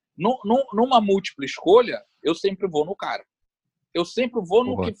 numa múltipla escolha, eu sempre vou no cara. Eu sempre vou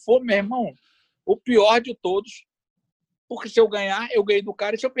no que for, meu irmão, o pior de todos. Porque se eu ganhar, eu ganhei do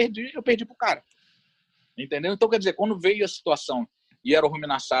cara. E se eu perdi pro cara. Entendeu? Então, quer dizer, quando veio a situação e era o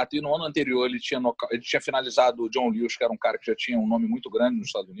Rumina Sato, e no ano anterior ele tinha finalizado o John Lewis, que era um cara que já tinha um nome muito grande nos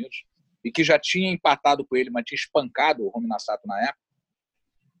Estados Unidos, e que já tinha empatado com ele, mas tinha espancado o Rumina Sato na época,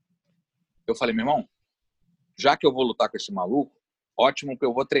 eu falei, meu irmão, já que eu vou lutar com esse maluco, ótimo que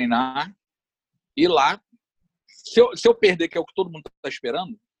eu vou treinar e lá, se eu perder, que é o que todo mundo está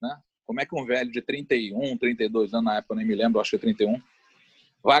esperando, né? Como é que um velho de 31, 32 anos, na época eu nem me lembro, acho que é 31,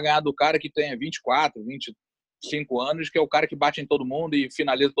 vai ganhar do cara que tem 24, 25 anos, que é o cara que bate em todo mundo e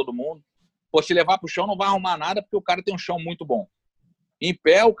finaliza todo mundo. Pô, se levar pro chão não vai arrumar nada, porque o cara tem um chão muito bom. Em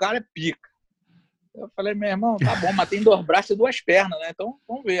pé, o cara é pica. Eu falei, meu irmão, tá bom, mas tem 2 braços e 2 pernas, né? Então,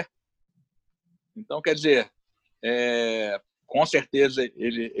 vamos ver. Então, quer dizer, com certeza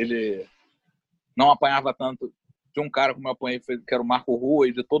ele não apanhava tanto de um cara como eu apanhei, que era o Marco Rua,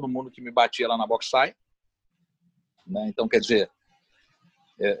 e de todo mundo que me batia lá na Boxai. Né? Então, quer dizer,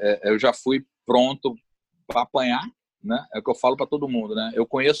 eu já fui pronto para apanhar, né? É o que eu falo para todo mundo, né? Eu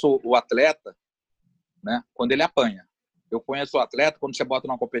conheço o atleta, né, quando ele apanha. Eu conheço o atleta quando você bota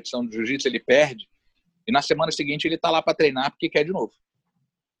numa competição de jiu-jitsu, ele perde, e na semana seguinte ele está lá para treinar porque quer de novo.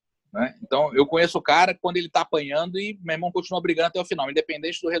 Né? Então, eu conheço o cara quando ele está apanhando e meu irmão continua brigando até o final,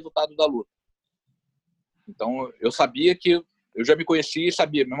 independente do resultado da luta. Então, eu sabia que eu já me conhecia e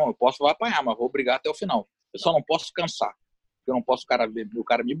sabia, meu irmão, eu posso apanhar, mas vou brigar até o final. Eu só não posso cansar. Eu não posso o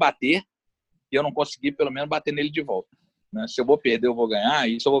cara me bater e eu não conseguir, pelo menos, bater nele de volta. Né? Se eu vou perder, eu vou ganhar,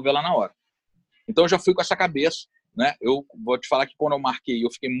 e isso eu vou ver lá na hora. Então, eu já fui com essa cabeça. Né? Eu vou te falar que quando eu marquei,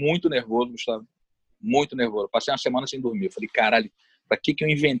 eu fiquei muito nervoso, Gustavo. Muito nervoso. Passei uma semana sem dormir. Eu falei, caralho, pra que eu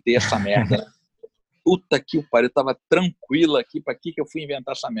inventei essa merda? Né? puta que o pariu, eu tava tranquilo aqui, pra que eu fui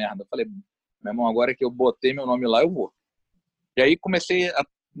inventar essa merda? Eu falei, meu irmão, agora que eu botei meu nome lá, eu vou. E aí comecei,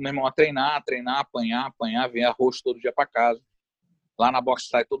 meu irmão, a treinar, apanhar, vir arroz todo dia pra casa. Lá na Box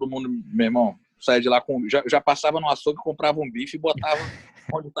Thai, todo mundo, meu irmão, saía de lá com... Já passava no açougue, comprava um bife e botava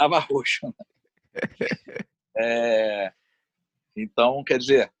onde tava roxo. Então, quer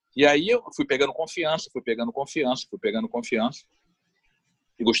dizer... E aí eu fui pegando confiança.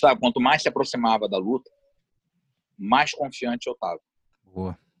 E, Gustavo, quanto mais se aproximava da luta, mais confiante eu tava.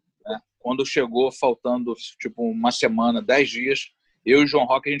 Boa. Né? Quando chegou, faltando tipo uma semana, 10 dias, eu e o João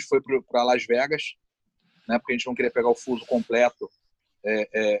Roque, a gente foi para Las Vegas, né? Porque a gente não queria pegar o fuso completo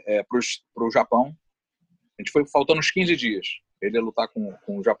para o Japão. A gente foi faltando uns 15 dias. Ele ia lutar com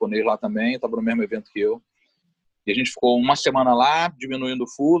o japonês lá também, estava no mesmo evento que eu. E a gente ficou uma semana lá, diminuindo o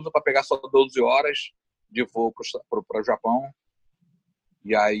fuso, para pegar só 12 horas de voo para o Japão.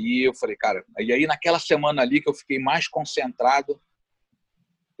 E aí eu falei, cara... E aí naquela semana ali que eu fiquei mais concentrado,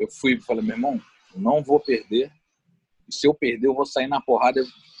 eu falei, meu irmão, não vou perder. E se eu perder, eu vou sair na porrada.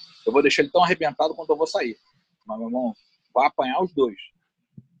 Eu vou deixar ele tão arrebentado quanto eu vou sair. Mas, meu irmão, vai apanhar os dois.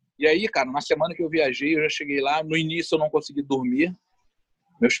 E aí, cara, na semana que eu viajei, eu já cheguei lá. No início eu não consegui dormir.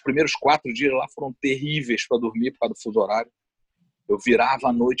 Meus primeiros 4 dias lá foram terríveis para dormir por causa do fuso horário. Eu virava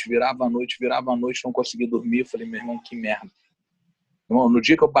à noite, não conseguia dormir. Eu falei, meu irmão, que merda. Meu irmão, no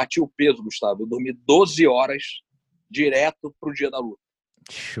dia que eu bati o peso, Gustavo, eu dormi 12 horas direto pro dia da luta.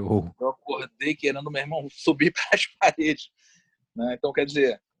 Show. Eu acordei querendo, meu irmão, subir para as paredes. Né? Então, quer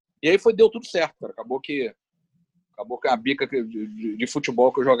dizer... E aí deu tudo certo, cara. Acabou que a bica de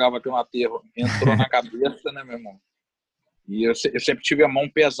futebol que eu jogava aqui no aterro entrou na cabeça, né, meu irmão? E eu sempre tive a mão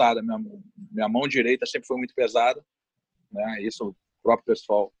pesada. Minha mão direita sempre foi muito pesada. Né? Isso o próprio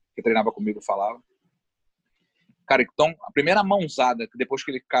pessoal que treinava comigo falava. Cara, então, a primeira mãozada, depois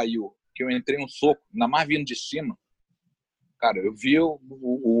que ele caiu, que eu entrei um soco, ainda mais vindo de cima, cara, eu vi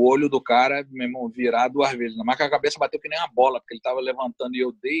o olho do cara, meu irmão, virar 2 vezes. Mas que a cabeça bateu que nem uma bola, porque ele tava levantando e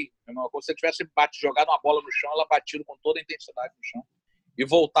eu dei. Meu irmão, como se você tivesse jogado uma bola no chão, ela batido com toda a intensidade no chão. E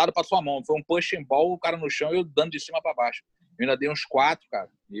voltado para sua mão. Foi um punch ball, o cara no chão e eu dando de cima para baixo. Eu ainda dei uns 4, cara.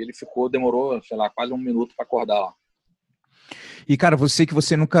 E ele demorou, sei lá, quase 1 minuto para acordar lá. E, cara,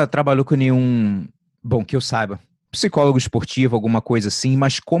 você nunca trabalhou com nenhum, bom, que eu saiba, psicólogo esportivo, alguma coisa assim,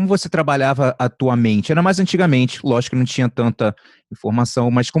 mas como você trabalhava atualmente? Era mais antigamente, lógico que não tinha tanta informação,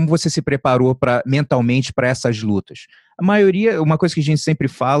 mas como você se preparou mentalmente para essas lutas? A maioria, uma coisa que a gente sempre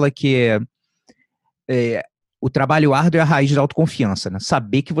fala que o trabalho árduo é a raiz da autoconfiança, né?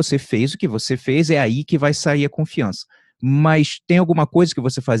 Saber que você fez o que você fez é aí que vai sair a confiança. Mas tem alguma coisa que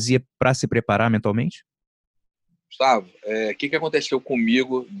você fazia para se preparar mentalmente? Gustavo, o que aconteceu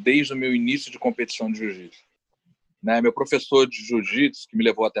comigo desde o meu início de competição de jiu-jitsu? Né? Meu professor de jiu-jitsu, que me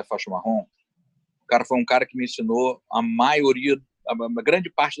levou até a faixa marrom, o cara foi um cara que me ensinou a grande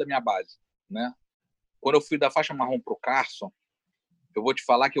parte da minha base. Né? Quando eu fui da faixa marrom pro Carson, eu vou te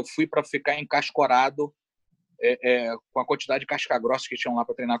falar que eu fui para ficar encascorado com a quantidade de casca grossa que tinham lá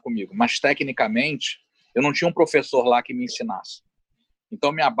para treinar comigo. Mas, tecnicamente, eu não tinha um professor lá que me ensinasse.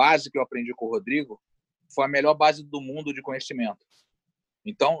 Então, minha base que eu aprendi com o Rodrigo foi a melhor base do mundo de conhecimento.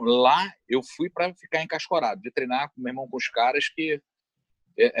 Então, lá eu fui para ficar encascorado, de treinar, meu irmão, com os caras que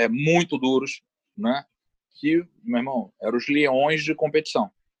muito duros, né? Que, meu irmão, eram os leões de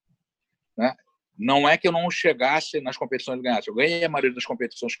competição. Né? Não é que eu não chegasse nas competições e ganhasse. Eu ganhei a maioria das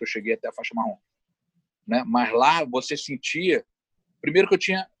competições que eu cheguei até a faixa marrom. Né? Mas lá você sentia... Primeiro que eu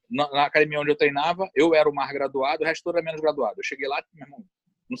tinha, na academia onde eu treinava, eu era o mais graduado, o resto era menos graduado. Eu cheguei lá, meu irmão,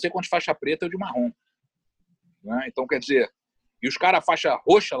 não sei quantas faixa preta, eu de marrom. Né? Então, quer dizer... E os caras, faixa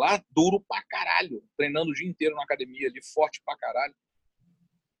roxa lá, duro pra caralho. Treinando o dia inteiro na academia ali, forte pra caralho.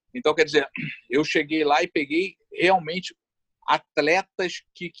 Então, quer dizer, eu cheguei lá e peguei realmente atletas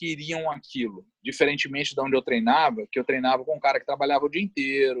que queriam aquilo. Diferentemente de onde eu treinava, que eu treinava com um cara que trabalhava o dia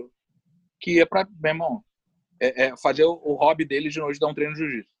inteiro, que ia pra, meu irmão, fazer o hobby dele de noite, dar um treino de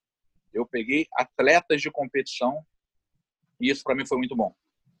jiu-jitsu. Eu peguei atletas de competição e isso para mim foi muito bom.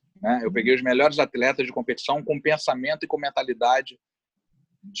 Né? Eu peguei os melhores atletas de competição com pensamento e com mentalidade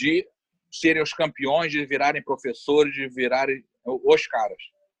de serem os campeões, de virarem professores, de virarem os caras.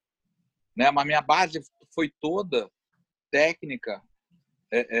 Né? Mas minha base foi toda técnica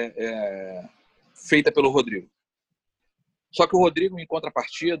feita pelo Rodrigo. Só que o Rodrigo, em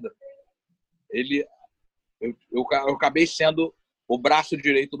contrapartida, eu acabei sendo o braço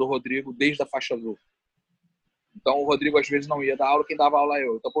direito do Rodrigo desde a faixa azul. Então, o Rodrigo, às vezes, não ia dar aula, quem dava aula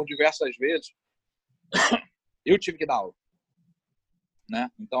eu. Então, por diversas vezes, eu tive que dar aula.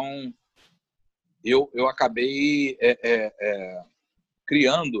 Né? Então, eu acabei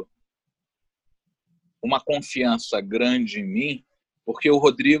criando uma confiança grande em mim, porque o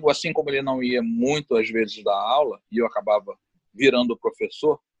Rodrigo, assim como ele não ia muito às vezes dar aula, e eu acabava virando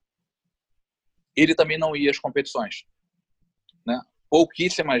professor, ele também não ia às competições, né?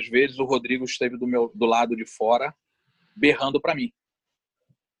 Pouquíssimas vezes o Rodrigo esteve do lado de fora berrando para mim.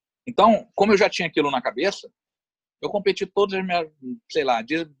 Então, como eu já tinha aquilo na cabeça, eu competi todas as minhas, sei lá,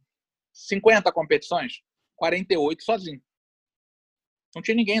 de 50 competições, 48 sozinho. Não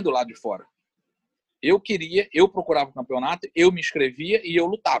tinha ninguém do lado de fora. Eu procurava o campeonato, eu me inscrevia e eu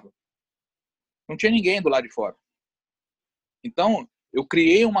lutava. Não tinha ninguém do lado de fora. Então, eu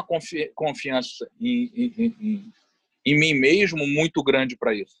criei uma confiança em mim mesmo muito grande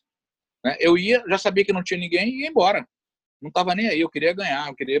para isso. Eu já sabia que não tinha ninguém e ia embora. Não estava nem aí, eu queria ganhar,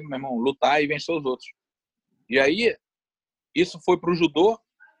 eu queria, meu irmão, lutar e vencer os outros. E aí, isso foi para o judô,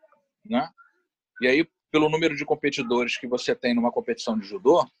 né? E aí, pelo número de competidores que você tem numa competição de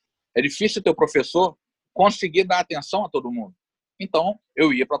judô, é difícil teu professor conseguir dar atenção a todo mundo. Então,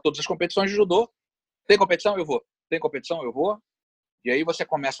 eu ia para todas as competições de judô. Tem competição? Eu vou. Tem competição? Eu vou. E aí você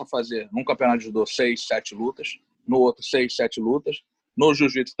começa a fazer, num campeonato de judô, 6, 7 lutas, no outro 6, 7 lutas, no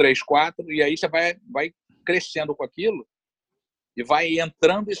jiu-jitsu 3, 4, e aí você vai crescendo com aquilo e vai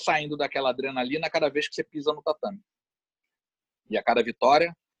entrando e saindo daquela adrenalina cada vez que você pisa no tatame. E a cada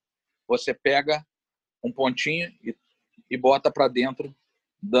vitória, você pega um pontinho e bota para dentro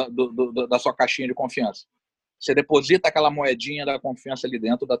da sua caixinha de confiança. Você deposita aquela moedinha da confiança ali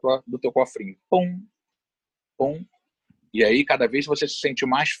dentro do teu cofrinho. Pum, pum. E aí, cada vez você se sente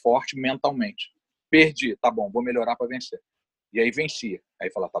mais forte mentalmente. Perdi, tá bom, vou melhorar para vencer. E aí vencia.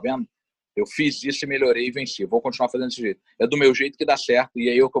 Aí fala, tá vendo? Eu fiz isso e melhorei e venci. Vou continuar fazendo desse jeito. É do meu jeito que dá certo e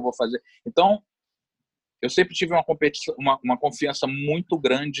é eu que eu vou fazer. Então, eu sempre tive uma confiança muito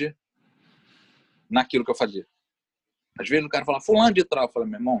grande naquilo que eu fazia. Às vezes o cara fala, fulano de tal. Eu falo,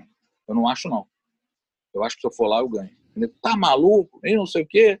 meu irmão, eu não acho não. Eu acho que se eu for lá, eu ganho. Ele, tá maluco? E não sei o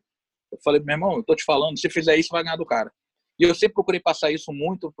quê. Eu falei, meu irmão, eu tô te falando, se fizer isso, vai ganhar do cara. E eu sempre procurei passar isso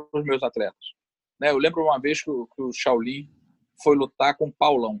muito para os meus atletas. Eu lembro uma vez que o Shaolin foi lutar com o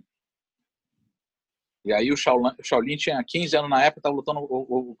Paulão. E aí o Shaolin tinha 15 anos na época, estava lutando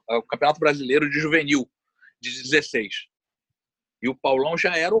o Campeonato Brasileiro de Juvenil, de 16. E o Paulão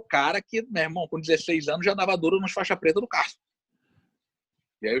já era o cara que, meu irmão, com 16 anos já dava duro nos faixa preta do Castro.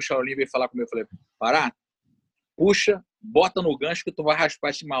 E aí o Shaolin veio falar comigo, eu falei, Pará, puxa, bota no gancho que tu vai raspar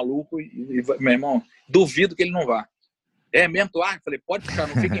esse maluco e meu irmão, duvido que ele não vá. É mesmo? Tu acha? Falei, pode puxar,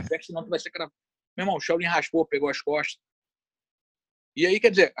 não fica em pé, senão tu vai ser cravado. Meu irmão, o Shaolin raspou, pegou as costas. E aí, quer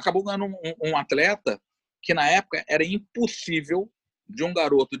dizer, acabou ganhando um atleta que na época era impossível de um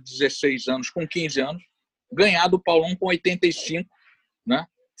garoto de 16 anos com 15 anos ganhar do Paulão com 85, né?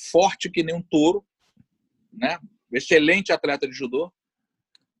 Forte que nem um touro, né? Excelente atleta de judô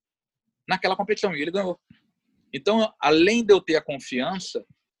naquela competição, e ele ganhou. Então, além de eu ter a confiança,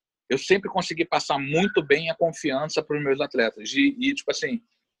 eu sempre consegui passar muito bem a confiança para os meus atletas. E tipo assim,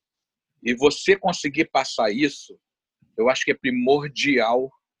 e você conseguir passar isso, eu acho que é primordial,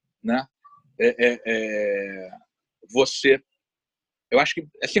 né? Você, eu acho que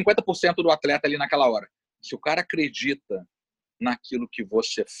é 50% do atleta ali naquela hora. Se o cara acredita naquilo que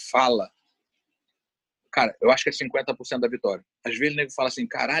você fala, cara, eu acho que é 50% da vitória. Às vezes o nego fala assim,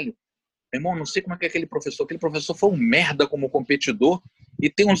 caralho, meu irmão, não sei como é que é aquele professor foi um merda como competidor e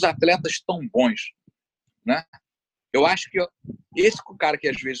tem uns atletas tão bons, né? Eu acho que esse cara que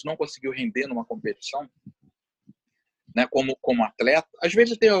às vezes não conseguiu render numa competição, né, como atleta, às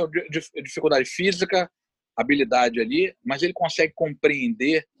vezes tem dificuldade física, habilidade ali, mas ele consegue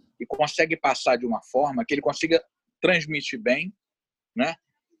compreender e consegue passar de uma forma que ele consiga transmitir bem, né?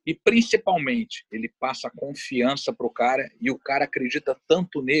 E principalmente ele passa confiança pro cara e o cara acredita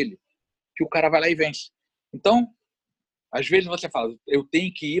tanto nele que o cara vai lá e vence. Então, às vezes você fala, eu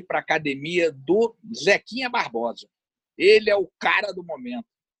tenho que ir para a academia do Zequinha Barbosa. Ele é o cara do momento.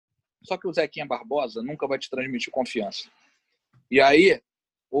 Só que o Zequinha Barbosa nunca vai te transmitir confiança. E aí,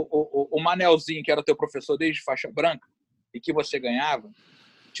 o Manelzinho, que era o teu professor desde faixa branca, e que você ganhava,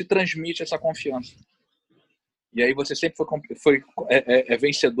 te transmite essa confiança. E aí você sempre foi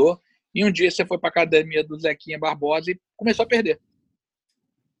vencedor. E um dia você foi para a academia do Zequinha Barbosa e começou a perder.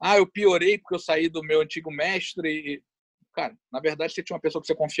 Ah, eu piorei porque eu saí do meu antigo mestre. Cara, na verdade, você tinha uma pessoa que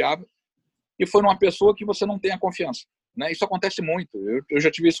você confiava e foi numa pessoa que você não tem a confiança. Né? Isso acontece muito. Eu já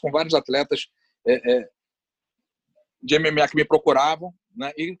tive isso com vários atletas de MMA que me procuravam,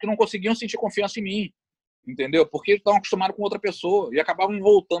 né? E que não conseguiam sentir confiança em mim, entendeu? Porque estavam acostumados com outra pessoa e acabavam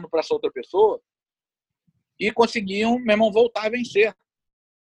voltando para essa outra pessoa e conseguiam, meu irmão, voltar a vencer.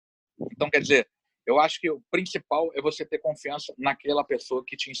 Então, quer dizer, eu acho que o principal é você ter confiança naquela pessoa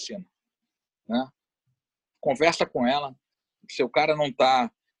que te ensina, né? conversa com ela. Se o cara não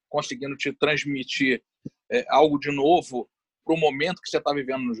está conseguindo te transmitir algo de novo para o momento que você está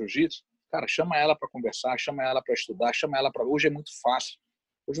vivendo no jiu-jitsu, cara, chama ela para conversar, chama ela para estudar, chama ela para... Hoje é muito fácil.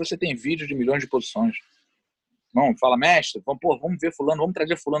 Hoje você tem vídeo de milhões de posições. Não, fala, mestre, vamos ver fulano, vamos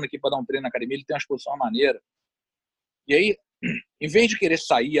trazer fulano aqui para dar um treino na academia, ele tem uma exposição maneira. E aí, em vez de querer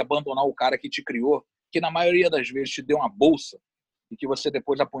sair, abandonar o cara que te criou, que na maioria das vezes te deu uma bolsa, e que você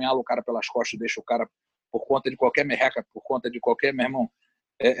depois apunhala o cara pelas costas e deixa o cara por conta de qualquer merreca, por conta de qualquer, meu irmão,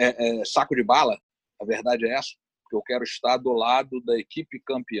 saco de bala, a verdade é essa, que eu quero estar do lado da equipe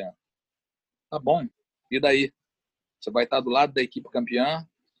campeã. Tá bom, e daí? Você vai estar do lado da equipe campeã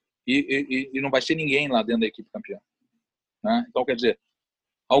e não vai ser ninguém lá dentro da equipe campeã. Né? Então, quer dizer,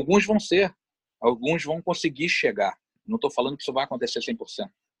 alguns vão conseguir chegar. Não estou falando que isso vai acontecer 100%.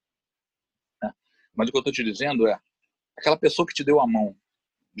 Né? Mas o que eu estou te dizendo é, aquela pessoa que te deu a mão,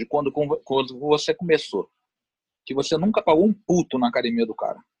 de quando você começou, que você nunca pagou um puto na academia do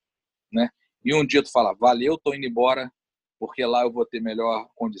cara, né? E um dia tu fala, valeu, tô indo embora, porque lá eu vou ter melhor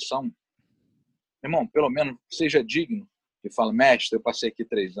condição. Irmão, pelo menos seja digno e fala, mestre, eu passei aqui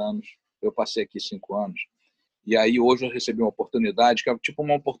 3 anos, eu passei aqui 5 anos, e aí hoje eu recebi uma oportunidade, que é tipo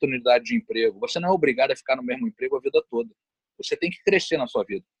uma oportunidade de emprego. Você não é obrigado a ficar no mesmo emprego a vida toda. Você tem que crescer na sua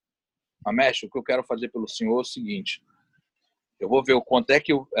vida. Mas, mestre, o que eu quero fazer pelo senhor é o seguinte, eu vou ver o quanto é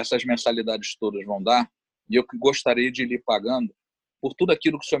que essas mensalidades todas vão dar, e eu gostaria de lhe pagando por tudo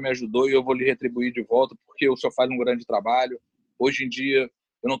aquilo que o senhor me ajudou, e eu vou lhe retribuir de volta, porque o senhor faz um grande trabalho. Hoje em dia,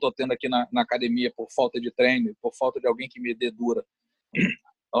 eu não estou tendo aqui na academia por falta de treino, por falta de alguém que me dê dura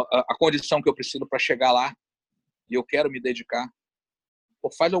a condição que eu preciso para chegar lá, e eu quero me dedicar.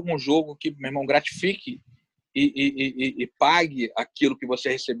 Ou faz algum jogo que, meu irmão, gratifique e pague aquilo que você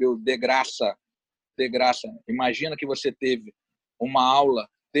recebeu de graça. De graça. Imagina que você teve uma aula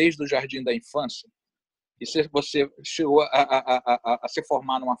desde o jardim da infância e você chegou a se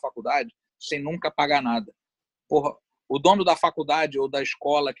formar numa faculdade sem nunca pagar nada. Porra, o dono da faculdade ou da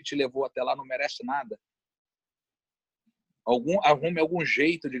escola que te levou até lá não merece nada. Arrume algum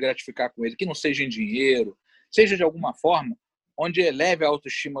jeito de gratificar com ele, que não seja em dinheiro, seja de alguma forma, onde eleve a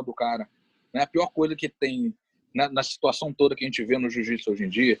autoestima do cara. A pior coisa que tem na situação toda que a gente vê no jiu-jitsu hoje em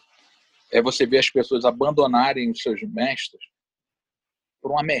dia é você ver as pessoas abandonarem os seus mestres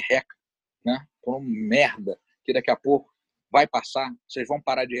por uma merreca, né? Por uma merda, que daqui a pouco vai passar, vocês vão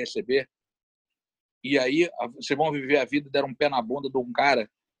parar de receber, e aí vocês vão viver a vida e deram um pé na bunda de um cara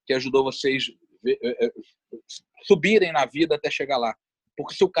que ajudou vocês subirem na vida até chegar lá.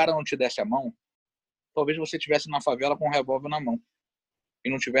 Porque se o cara não te desse a mão, talvez você estivesse na favela com um revólver na mão e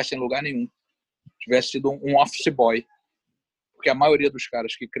não tivesse em lugar nenhum. Tivesse sido um office boy. Porque a maioria dos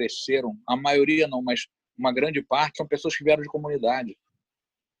caras que cresceram, a maioria não, mas uma grande parte, são pessoas que vieram de comunidade.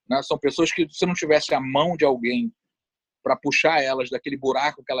 Né? São pessoas que, se não tivesse a mão de alguém para puxar elas daquele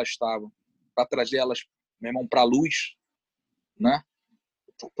buraco que elas estavam, para trazer elas, meu irmão, para a luz, né?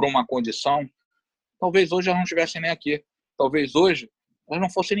 Para uma condição, talvez hoje elas não estivessem nem aqui. Talvez hoje elas não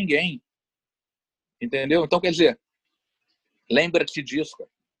fossem ninguém. Entendeu? Então, quer dizer, lembra-te disso, cara.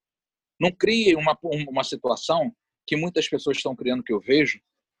 Não crie uma situação que muitas pessoas estão criando, que eu vejo,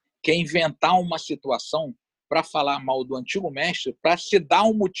 que é inventar uma situação para falar mal do antigo mestre, para se dar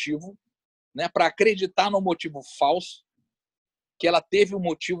um motivo, né, para acreditar no motivo falso, que ela teve o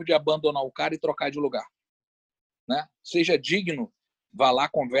motivo de abandonar o cara e trocar de lugar. Né? Seja digno, vá lá,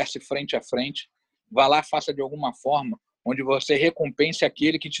 converse frente a frente, vá lá, faça de alguma forma, onde você recompense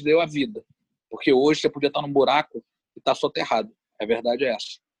aquele que te deu a vida. Porque hoje você podia estar num buraco e estar soterrado. A verdade é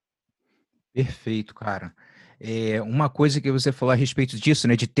essa. Perfeito, cara. Uma coisa que você falou a respeito disso,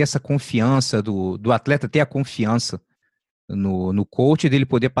 né, de ter essa confiança do atleta, ter a confiança no coach, dele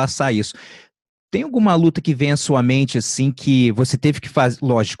poder passar isso. Tem alguma luta que vem à sua mente, assim, que você teve que fazer?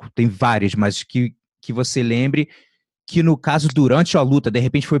 Lógico, tem várias, mas que você lembre que, no caso, durante a luta, de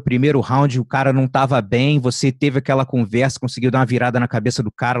repente foi o primeiro round, o cara não estava bem, você teve aquela conversa, conseguiu dar uma virada na cabeça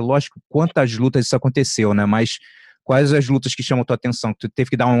do cara. Lógico, quantas lutas isso aconteceu, né? Mas quais as lutas que chamam a tua atenção? Tu teve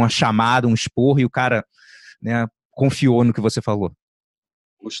que dar uma chamada, um esporro, e o cara, né, confiou no que você falou?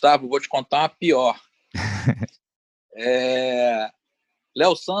 Gustavo, vou te contar uma pior.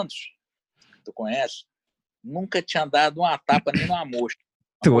 Léo Santos, tu conhece? Nunca tinha dado uma tapa nem numa mosca.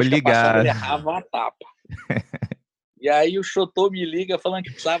 A Tô mosca passava, ligado. ele errava uma tapa. E aí o Chotô me liga falando que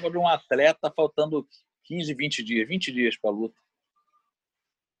precisava de um atleta faltando 15, 20 dias. 20 dias para luta.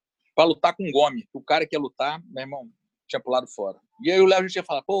 Para lutar com o Gomes. O cara que ia lutar, meu irmão, tinha pulado fora. E aí o Léo já tinha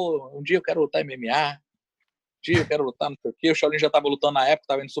falado, pô, um dia eu quero lutar MMA, um dia eu quero lutar não sei o quê. O Shaolin já estava lutando na época,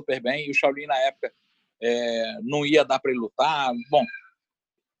 estava indo super bem, e o Shaolin na época não ia dar para ele lutar. Bom,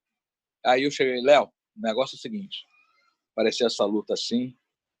 aí eu cheguei, Léo, O negócio é o seguinte, parecia essa luta assim,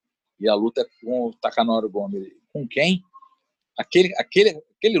 e a luta é com o Takanori Gomi. Com quem?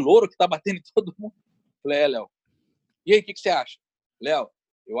 Aquele louro que tá batendo em todo mundo. Falei, Léo. E aí, o que você acha? Léo,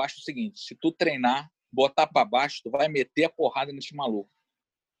 eu acho o seguinte, se tu treinar, botar para baixo, tu vai meter a porrada nesse maluco.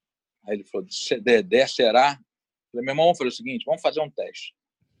 Aí ele falou, Dedé, será? Eu falei, meu irmão, vamos fazer o seguinte, vamos fazer um teste.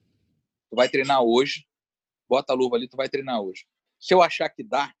 Tu vai treinar hoje, bota a luva ali, tu vai treinar hoje. Se eu achar que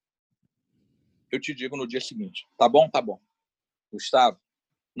dá, eu te digo no dia seguinte. Tá bom? Tá bom. Gustavo,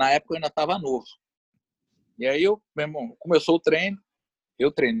 na época eu ainda estava novo. E aí, meu irmão, começou o treino,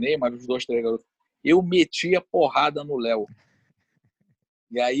 eu treinei, mas os 2, 3 garotos, eu meti a porrada no Léo.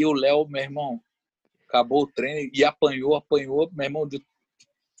 E aí o Léo, meu irmão, acabou o treino e apanhou, meu irmão,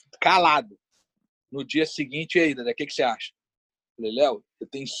 calado. No dia seguinte, e aí, Dedé, o que você acha? Eu falei, Léo, eu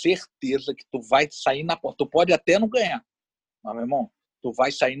tenho certeza que tu vai sair na porrada. Tu pode até não ganhar, mas, meu irmão, tu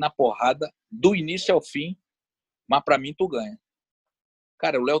vai sair na porrada do início ao fim, mas pra mim tu ganha.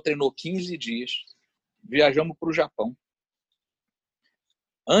 Cara, o Léo treinou 15 dias, viajamos pro Japão.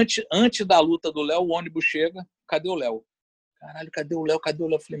 Antes da luta do Léo, o ônibus chega, cadê o Léo? Caralho, cadê o Léo? Cadê o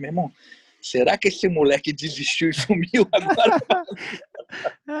Léo? Eu falei, meu irmão, será que esse moleque desistiu e sumiu agora?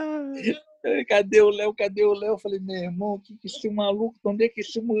 Cadê o Léo? Cadê o Léo? Eu falei, meu irmão, que esse maluco, onde é que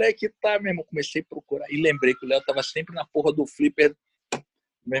esse moleque tá, meu irmão? Comecei a procurar e lembrei que o Léo tava sempre na porra do flipper,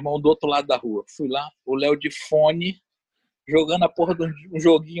 meu irmão, do outro lado da rua. Fui lá, o Léo de fone, jogando a porra de um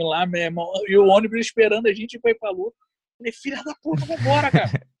joguinho lá, meu irmão, e o ônibus esperando a gente pra ir pra luta. Falei, filha da puta, vambora,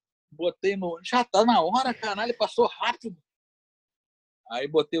 cara. Botei no... Já tá na hora, caralho, passou rápido. Aí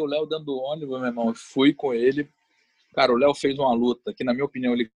botei o Léo dentro do ônibus, meu irmão, fui com ele. Cara, o Léo fez uma luta que, na minha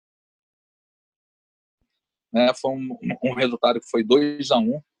opinião, ele... né, foi um resultado que foi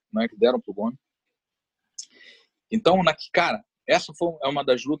 2-1, né, que deram pro Gomes. Então, cara, essa é uma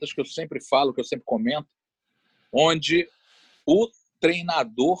das lutas que eu sempre falo, que eu sempre comento, onde o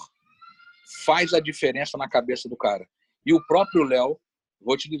treinador faz a diferença na cabeça do cara. E o próprio Léo,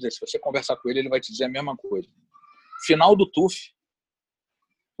 vou te dizer, se você conversar com ele, ele vai te dizer a mesma coisa. Final do TUF,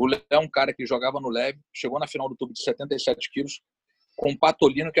 o Léo é um cara que jogava no leve, chegou na final do TUF de 77 quilos, com o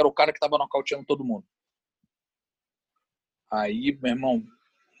Patolino, que era o cara que estava nocauteando todo mundo. Aí, meu irmão,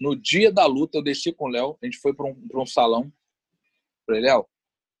 no dia da luta, eu desci com o Léo, a gente foi para um salão. Falei, Léo,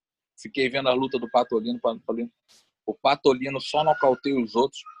 fiquei vendo a luta do Patolino. O Patolino só nocauteia os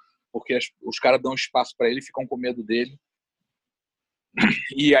outros, porque os caras dão espaço para ele e ficam com medo dele.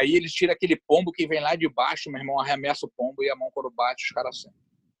 E aí ele tira aquele pombo que vem lá de baixo, meu irmão, arremessa o pombo e a mão quando bate, os caras assim.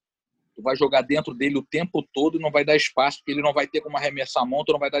 Tu vai jogar dentro dele o tempo todo e não vai dar espaço, porque ele não vai ter como arremessar a mão,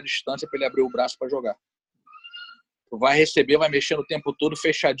 tu não vai dar distância para ele abrir o braço para jogar. Tu vai receber, vai mexer o tempo todo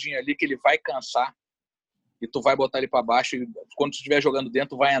fechadinho ali, que ele vai cansar e tu vai botar ele para baixo e quando tu estiver jogando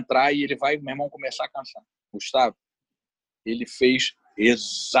dentro, vai entrar e ele vai, meu irmão, começar a cansar. Gustavo, ele fez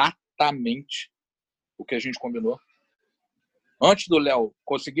exatamente o que a gente combinou. Antes do Léo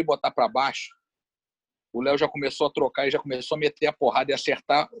conseguir botar para baixo, o Léo já começou a trocar e já começou a meter a porrada e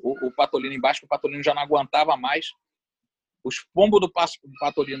acertar o Patolino embaixo, que o Patolino já não aguentava mais. Os pombos do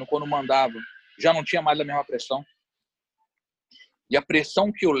Patolino, quando mandava, já não tinha mais a mesma pressão. E a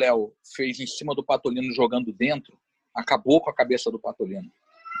pressão que o Léo fez em cima do Patolino jogando dentro, acabou com a cabeça do Patolino.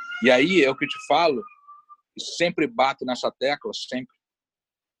 E aí é o que eu te falo, e sempre bato nessa tecla, sempre.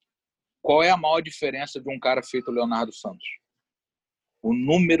 Qual é a maior diferença de um cara feito Leonardo Santos? O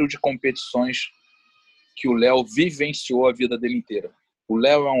número de competições que o Léo vivenciou a vida dele inteira. O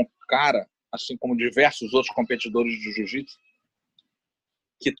Léo é um cara, assim como diversos outros competidores de jiu-jitsu,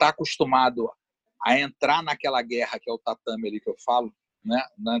 que está acostumado a entrar naquela guerra que é o tatame ali que eu falo, né?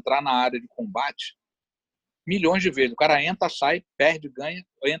 Entrar na área de combate milhões de vezes. O cara entra, sai, perde, ganha,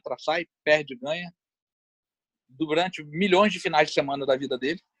 entra, sai, perde, ganha, durante milhões de finais de semana da vida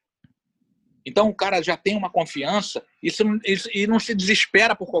dele. Então o cara já tem uma confiança e não se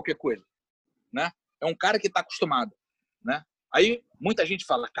desespera por qualquer coisa, né? É um cara que está acostumado, né? Aí muita gente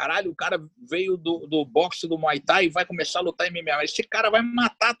fala, caralho, o cara veio do boxe, do Muay Thai e vai começar a lutar MMA. Esse cara vai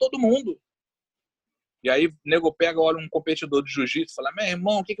matar todo mundo. E aí o nego pega, olha um competidor de jiu-jitsu e fala, meu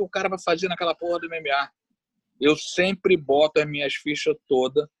irmão, o que o cara vai fazer naquela porra do MMA? Eu sempre boto as minhas fichas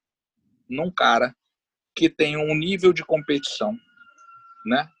todas num cara que tem um nível de competição,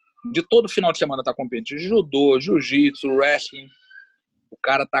 né? De todo final de semana tá competindo. Judô, jiu-jitsu, wrestling. O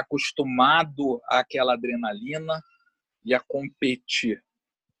cara tá acostumado àquela adrenalina e a competir.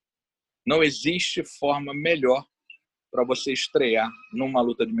 Não existe forma melhor para você estrear numa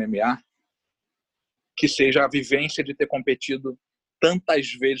luta de MMA que seja a vivência de ter competido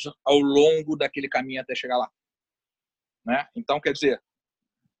tantas vezes ao longo daquele caminho até chegar lá, né? Então, quer dizer,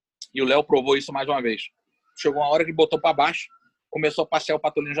 E o Léo provou isso mais uma vez. Chegou uma hora que botou para baixo, começou a passear, o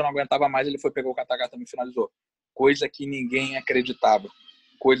Patolino já não aguentava mais, ele foi, pegou o Katagata e finalizou. Coisa que ninguém acreditava.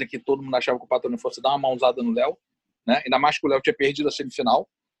 Coisa que todo mundo achava que o Patolino fosse dar uma mãozada no Léo, né? Ainda mais que o Léo tinha perdido a semifinal,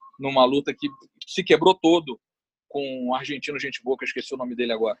 numa luta que se quebrou todo com um argentino gente boa, que eu esqueci o nome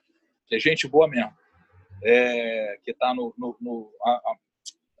dele agora. Que é gente boa mesmo. Que tá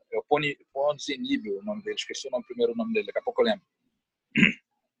é o Ponzinibbio, o nome dele. Esqueci o primeiro nome dele, daqui a pouco eu lembro.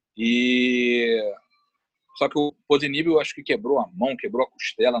 Só que o Ponzinibbio, eu acho que quebrou a mão, quebrou a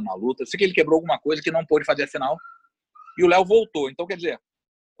costela na luta. Eu sei que ele quebrou alguma coisa que não pôde fazer a final. E o Léo voltou. Então, quer dizer,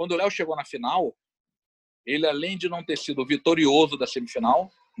 quando o Léo chegou na final, ele, além de não ter sido vitorioso da semifinal,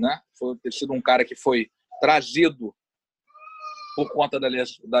 né, foi ter sido um cara que foi trazido por conta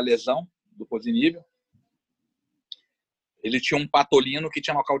da lesão do Ponzinibbio, ele tinha um Patolino que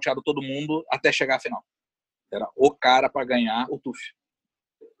tinha nocauteado todo mundo até chegar à final. Era o cara para ganhar o TUF.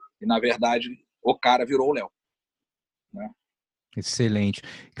 E, na verdade, o cara virou o Léo. Né? Excelente.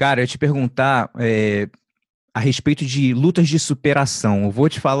 Cara, eu ia te perguntar a respeito de lutas de superação. Eu vou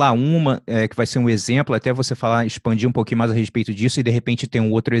te falar uma que vai ser um exemplo, até você expandir um pouquinho mais a respeito disso e, de repente, ter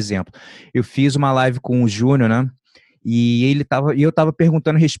um outro exemplo. Eu fiz uma live com o Júnior, né? E eu estava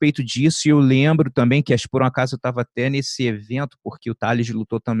perguntando a respeito disso, e eu lembro também que, por um acaso, eu estava até nesse evento, porque o Thales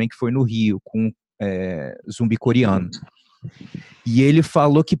lutou também, que foi no Rio, com zumbi coreano. E ele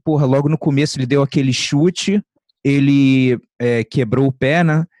falou que, porra, logo no começo ele deu aquele chute, ele quebrou o pé,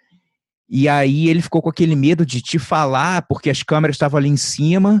 né? E aí ele ficou com aquele medo de te falar, porque as câmeras estavam ali em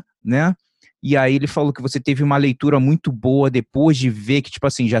cima, né? E aí ele falou que você teve uma leitura muito boa depois de ver que, tipo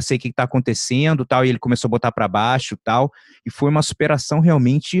assim, já sei o que está acontecendo, tal, e ele começou a botar para baixo, tal, e foi uma superação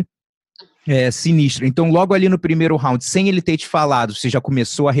realmente sinistra. Então, logo ali no primeiro round, sem ele ter te falado, você já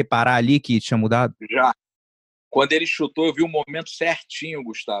começou a reparar ali que tinha mudado? Já. Quando ele chutou, eu vi o momento certinho,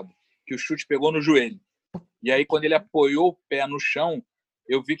 Gustavo, que o chute pegou no joelho. E aí, quando ele apoiou o pé no chão,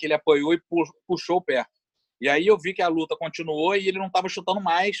 eu vi que ele apoiou e puxou o pé. E aí eu vi que a luta continuou e ele não estava chutando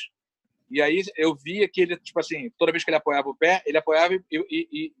mais. E aí eu via que ele, tipo assim, toda vez que ele apoiava o pé, ele apoiava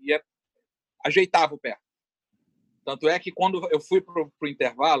e ajeitava o pé. Tanto é que quando eu fui pro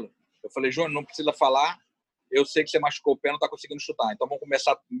intervalo, eu falei, Júnior, não precisa falar, eu sei que você machucou o pé, não está conseguindo chutar. Então vamos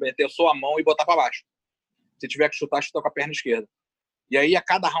começar a meter só a mão e botar para baixo. Se tiver que chutar, chuta com a perna esquerda. E aí, a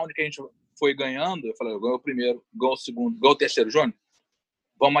cada round que a gente foi ganhando, eu falei, eu ganhei o primeiro, ganhei o segundo, ganhei o terceiro. Júnior,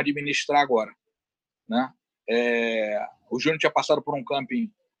 vamos administrar agora. Né? O Júnior tinha passado por um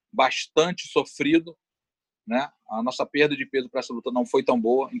camping bastante sofrido, né? A nossa perda de peso para essa luta não foi tão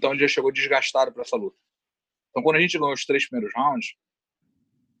boa, então ele já chegou desgastado para essa luta. Então, quando a gente ganhou os 3 primeiros rounds,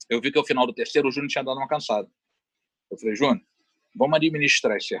 eu vi que ao final do terceiro o Júnior tinha dado uma cansada. Eu falei, Júnior, vamos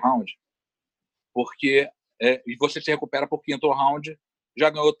administrar esse round, porque e você se recupera para o quinto round, já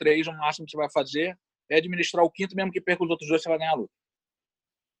ganhou 3, o máximo que você vai fazer é administrar o quinto, mesmo que perca os outros 2, você vai ganhar a luta.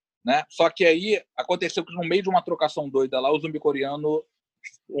 Né? Só que aí aconteceu que no meio de uma trocação doida lá, o zumbi coreano,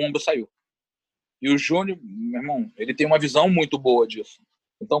 o ombro saiu. E o Júnior, meu irmão, ele tem uma visão muito boa disso.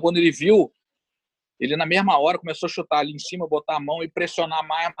 Então, quando ele viu, ele na mesma hora começou a chutar ali em cima, botar a mão e pressionar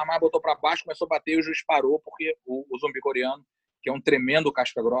mais, botou para baixo, começou a bater e o juiz parou, porque o zumbi coreano, que é um tremendo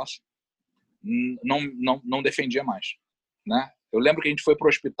casca grossa, não defendia mais. Né? Eu lembro que a gente foi para o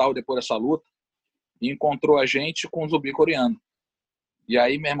hospital depois dessa luta e encontrou a gente com o zumbi coreano. E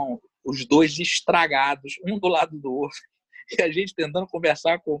aí, meu irmão, os dois estragados, um do lado do outro, e a gente tentando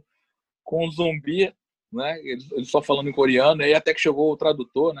conversar com o zumbi, né? Ele só falando em coreano, e aí até que chegou o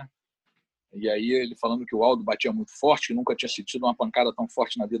tradutor, né? E aí ele falando que o Aldo batia muito forte, que nunca tinha sentido uma pancada tão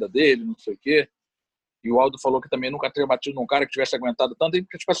forte na vida dele, não sei o quê. E o Aldo falou que também nunca tinha batido num cara que tivesse aguentado tanto. E,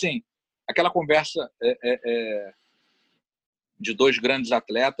 tipo assim, aquela conversa de 2 grandes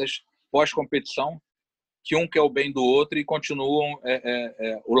atletas pós-competição, que um quer o bem do outro e continuam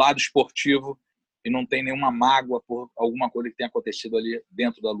o lado esportivo e não tem nenhuma mágoa por alguma coisa que tenha acontecido ali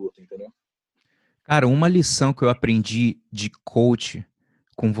dentro da luta, entendeu? Cara, uma lição que eu aprendi de coach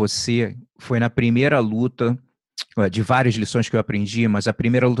com você foi na primeira luta, de várias lições que eu aprendi, mas a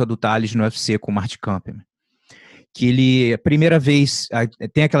primeira luta do Thales no UFC com o Marty Kampmann. Que ele, a primeira vez,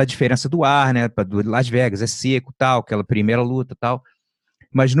 tem aquela diferença do ar, né, do Las Vegas, é seco, tal, aquela primeira luta, tal.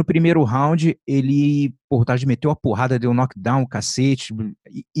 Mas no primeiro round, ele, o Thales meteu a porrada, deu um knockdown, cacete,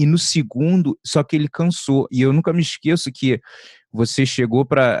 e no segundo, só que ele cansou. E eu nunca me esqueço que você chegou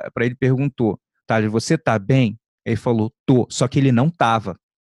para ele e perguntou, Thales, você tá bem? Ele falou, tô, só que ele não tava.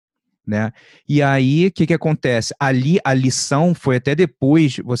 Né? E aí, o que acontece? Ali, a lição foi até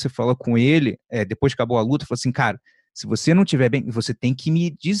depois, você falou com ele, depois que acabou a luta, falou assim, cara, se você não estiver bem, você tem que me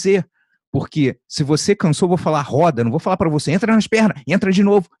dizer, Porque se você cansou, eu vou falar roda, não vou falar para você, entra nas pernas, entra de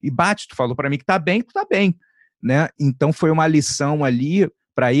novo e bate. Tu falou para mim que tá bem, tu tá bem, né? Então foi uma lição ali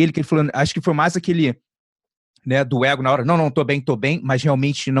para ele, que ele falou, acho que foi mais aquele, né, do ego na hora, não, tô bem, mas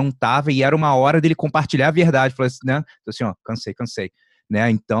realmente não tava, e era uma hora dele compartilhar a verdade, falou assim, né? Então, assim, ó, cansei. Né?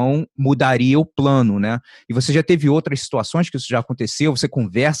 Então, mudaria o plano, né? E você já teve outras situações que isso já aconteceu? Você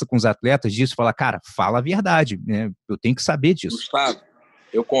conversa com os atletas disso, fala, cara, fala a verdade, né? Eu tenho que saber disso. Gustavo,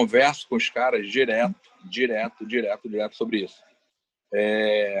 eu converso com os caras direto sobre isso.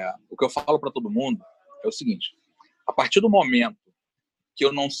 O que eu falo para todo mundo é o seguinte: a partir do momento que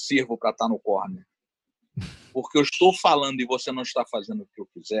eu não sirvo para estar no corner, porque eu estou falando e você não está fazendo o que eu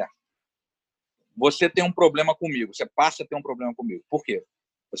quiser, você tem um problema comigo, você passa a ter um problema comigo. Por quê?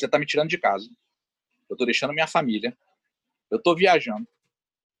 Você está me tirando de casa, eu estou deixando minha família, eu estou viajando,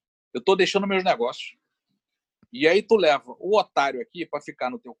 eu estou deixando meus negócios, e aí tu leva o otário aqui para ficar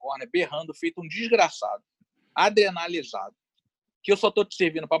no teu corner berrando, feito um desgraçado, adrenalizado, que eu só estou te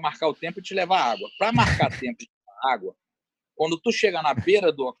servindo para marcar o tempo e te levar água. Para marcar tempo e água, quando tu chega na beira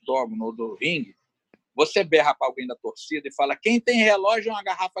do octógono ou do ringue, você berra para alguém da torcida e fala: quem tem relógio é uma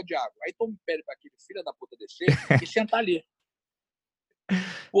garrafa de água. Aí tu me pede para aquele filho da puta descer e sentar ali.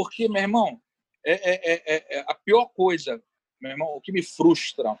 Porque, meu irmão, a pior coisa, meu irmão, o que me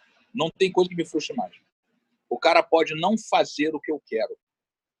frustra, não tem coisa que me frustre mais. O cara pode não fazer o que eu quero,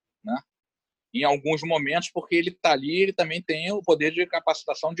 né? Em alguns momentos, porque ele está ali, ele também tem o poder de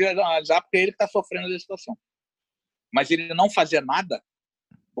capacitação de analisar, porque ele está sofrendo da situação. Mas ele não fazer nada,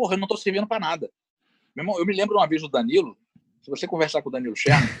 porra, eu não estou servindo para nada. Meu irmão, eu me lembro uma vez do Danilo, se você conversar com o Danilo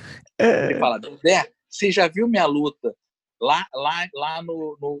Sherman, ele fala: Dedé, você já viu minha luta lá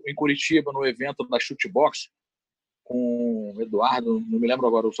em Curitiba, no evento da Shootbox, com o Eduardo, não me lembro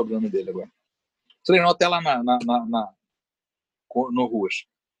agora o sobrenome dele agora. Treinou até lá no Ruas.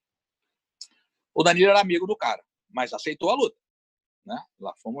 O Danilo era amigo do cara, mas aceitou a luta, né?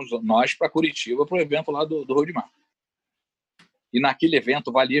 Lá fomos nós para Curitiba, para o evento lá do Rodimar. E naquele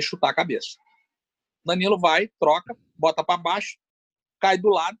evento valia chutar a cabeça. Danilo vai, troca, bota para baixo, cai do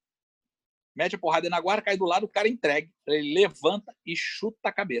lado, mete a porrada na guarda, cai do lado, o cara entregue. Ele levanta e chuta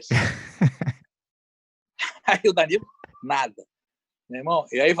a cabeça. Aí o Danilo, nada. Meu irmão,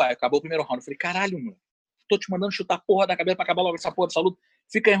 e aí vai, acabou o primeiro round. Eu falei: caralho, mano, tô te mandando chutar a porra da cabeça para acabar logo essa porra dessa luta.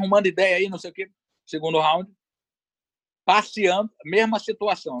 Fica arrumando ideia aí, não sei o quê. Segundo round, passeando, mesma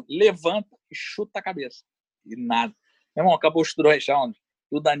situação. Levanta e chuta a cabeça. E nada. Meu irmão, acabou os 2 rounds.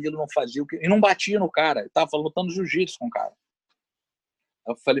 E o Danilo não fazia o que... E não batia no cara. Ele tava lutando jiu-jitsu com o cara.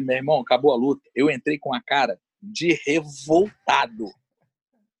 Eu falei: meu irmão, acabou a luta. Eu entrei com a cara de revoltado.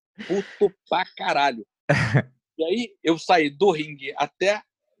 Puto pra caralho. E aí eu saí do ringue até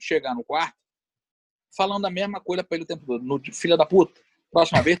chegar no quarto falando a mesma coisa pra ele o tempo todo. No filho da puta,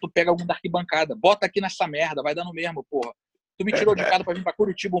 próxima vez tu pega algum da arquibancada, bota aqui nessa merda, vai dando mesmo, porra. Tu me tirou de casa pra vir pra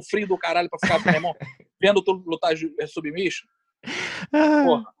Curitiba, um frio do caralho, pra ficar, meu irmão, vendo tu lutar submisso.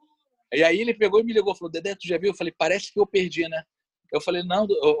 Porra. E aí ele pegou e me ligou, falou: Dedé, tu já viu? Eu falei: parece que eu perdi, né? Eu falei: não,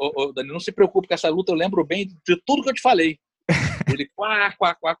 Dani, não se preocupe com essa luta, eu lembro bem de tudo que eu te falei. Ele, quá,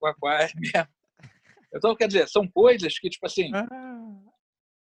 é mesmo. Então, quer dizer, são coisas que, tipo assim,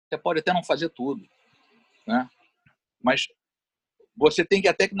 você pode até não fazer tudo, né? Mas você tem que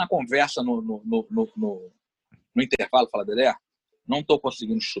até que na conversa, no intervalo, falar: Dedé, não estou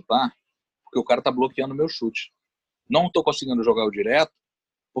conseguindo chutar porque o cara está bloqueando o meu chute. Não estou conseguindo jogar o direto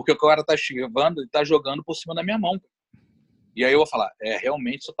porque o cara está esquivando e está jogando por cima da minha mão. E aí eu vou falar: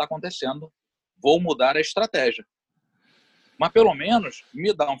 realmente isso está acontecendo, vou mudar a estratégia. Mas pelo menos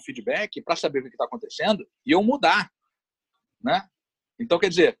me dá um feedback para saber o que está acontecendo e eu mudar, né? Então, quer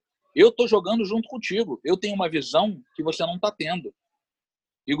dizer, eu estou jogando junto contigo, eu tenho uma visão que você não está tendo.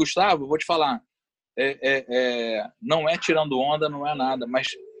 E, Gustavo, vou te falar, não é tirando onda, não é nada, mas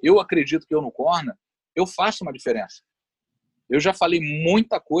eu acredito que eu no corner, eu faço uma diferença. Eu já falei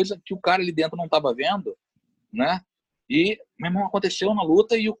muita coisa que o cara ali dentro não estava vendo, né? E, meu irmão, aconteceu na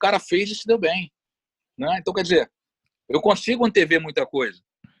luta e o cara fez e se deu bem, né? Então, quer dizer, eu consigo antever muita coisa,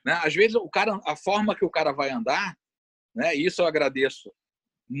 né? Às vezes a forma que o cara vai andar, né? Isso eu agradeço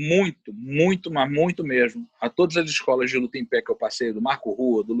muito, mas muito mesmo a todas as escolas de luta em pé que eu passei, do Marco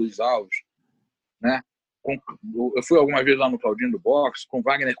Rua, do Luiz Alves, né? Eu fui alguma vez lá no Claudinho do Boxe, com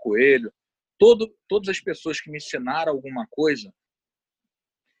Wagner Coelho, todas as pessoas que me ensinaram alguma coisa,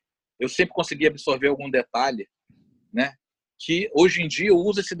 eu sempre consegui absorver algum detalhe, né? Que hoje em dia eu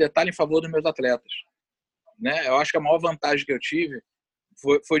uso esse detalhe em favor dos meus atletas. Né? Eu acho que a maior vantagem que eu tive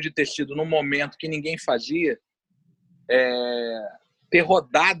foi de ter sido num momento que ninguém fazia, ter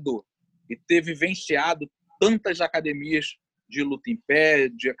rodado e ter vivenciado tantas academias de luta em pé,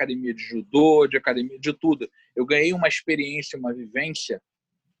 de academia de judô, de academia de tudo. Eu ganhei uma experiência, uma vivência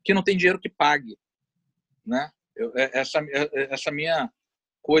que não tem dinheiro que pague, né? Essa minha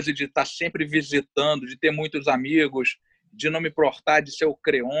coisa de estar sempre visitando, de ter muitos amigos, de não me importar de ser o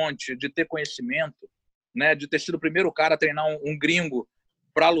creonte, de ter conhecimento, né? De ter sido o primeiro cara a treinar um gringo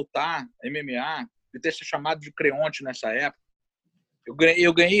para lutar MMA, de ter se chamado de creonte nessa época.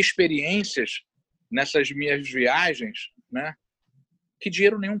 Eu ganhei experiências nessas minhas viagens, né? Que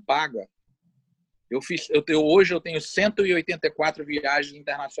dinheiro nenhum paga. Hoje eu tenho 184 viagens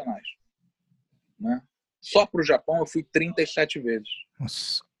internacionais, né? Só para o Japão eu fui 37 vezes.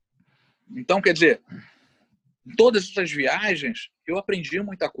 Nossa. Então, quer dizer, em todas essas viagens eu aprendi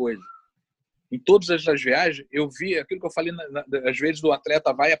muita coisa. Em todas essas viagens eu vi aquilo que eu falei, às vezes o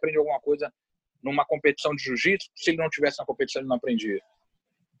atleta vai e aprende alguma coisa numa competição de jiu-jitsu, se ele não tivesse na competição ele não aprendia.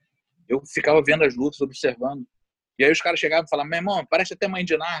 Eu ficava vendo as lutas, observando. E aí os caras chegavam e falavam, meu irmão, parece até Mãe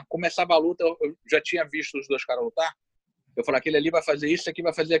de Ná. Começava a luta, eu já tinha visto os dois caras lutar. Eu falei, aquele ali vai fazer isso, aqui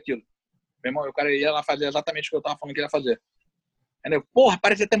vai fazer aquilo. Meu irmão, o cara ia lá fazer exatamente o que eu estava falando que ele ia fazer. Aí eu, porra,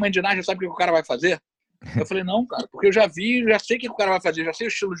 parece até Mãe de Ná, já sabe o que o cara vai fazer? Eu falei, não, cara, porque eu já vi, já sei o que o cara vai fazer, já sei o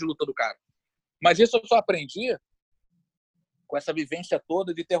estilo de luta do cara. Mas isso eu só aprendi com essa vivência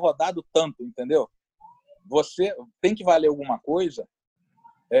toda de ter rodado tanto, entendeu? Você tem que valer alguma coisa,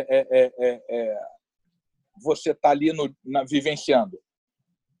 você tá ali vivenciando.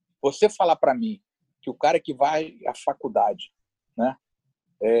 Você falar para mim que o cara que vai à faculdade, né,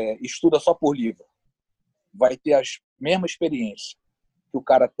 estuda só por livro, vai ter a mesma experiência que o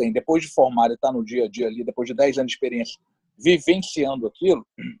cara tem depois de formado e está no dia a dia ali, depois de 10 anos de experiência, vivenciando aquilo,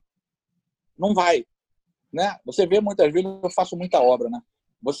 não vai, né? Você vê muitas vezes, eu faço muita obra, né?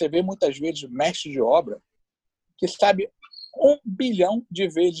 Você vê muitas vezes mestre de obra que sabe 1 bilhão de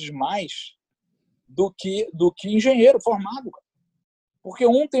vezes mais do que engenheiro formado. Porque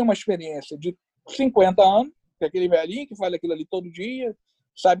um tem uma experiência de 50 anos, que é aquele velhinho que faz aquilo ali todo dia,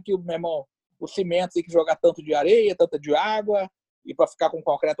 sabe que, meu irmão, o cimento tem que jogar tanto de areia, tanto de água, e para ficar com o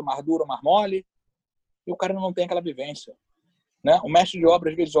concreto mais duro, mais mole, e o cara não tem aquela vivência, né? O mestre de obra,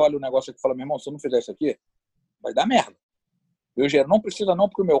 às vezes, olha o negócio aqui e fala, meu irmão, se eu não fizer isso aqui, vai dar merda. O engenheiro não precisa não,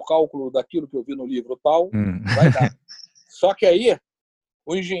 porque o meu cálculo daquilo que eu vi no livro tal, vai dar. Só que aí,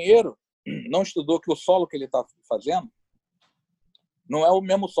 o engenheiro não estudou que o solo que ele está fazendo não é o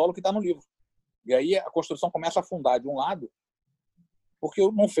mesmo solo que está no livro. E aí a construção começa a afundar de um lado, porque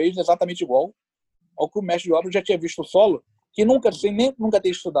não fez exatamente igual ao que o mestre de obra já tinha visto o solo, que nunca ter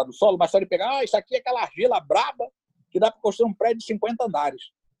estudado o solo, mas só ele pegar, isso aqui é aquela argila braba que dá para construir um prédio de 50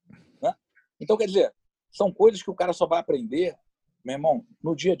 andares. Né? Então, quer dizer, são coisas que o cara só vai aprender, meu irmão,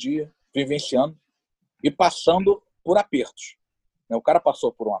 no dia a dia, vivenciando e passando por apertos. O cara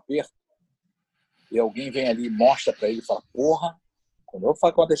passou por um aperto e alguém vem ali e mostra para ele e fala, porra, quando eu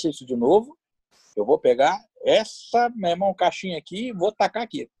acontecer isso de novo, eu vou pegar essa, meu irmão, caixinha aqui e vou tacar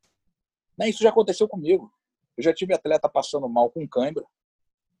aqui. Isso já aconteceu comigo. Eu já tive atleta passando mal com cãibra,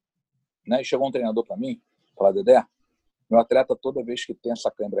 né? E chegou um treinador para mim, falou, Dedé, meu atleta toda vez que tem essa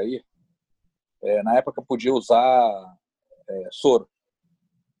cãibra aí, na época eu podia usar soro.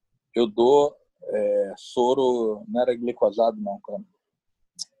 Eu dou soro, não era glicosado não, cara.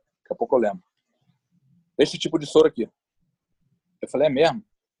 Daqui a pouco eu lembro. Esse tipo de soro aqui. Eu falei, é mesmo?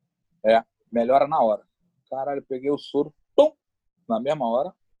 Melhora na hora. Caralho, eu peguei o soro, pum, na mesma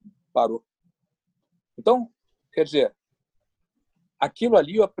hora, parou. Então, quer dizer, aquilo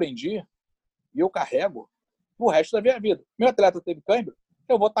ali eu aprendi e eu carrego o resto da minha vida. Meu atleta teve cãibra,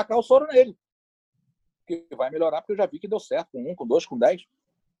 eu vou tacar o soro nele. Que vai melhorar, porque eu já vi que deu certo, com 1, com 2, com 10.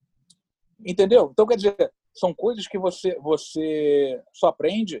 Entendeu? Então, quer dizer, são coisas que você só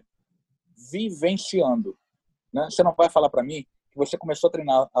aprende vivenciando. Né? Você não vai falar para mim que você começou a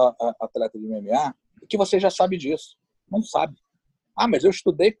treinar a atleta de MMA e que você já sabe disso. Não sabe. Ah, mas eu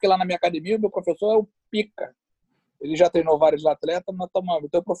estudei porque lá na minha academia o meu professor é o pica. Ele já treinou vários atletas, mas o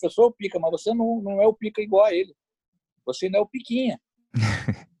teu professor é o pica, mas você não é o pica igual a ele. Você não é o piquinha.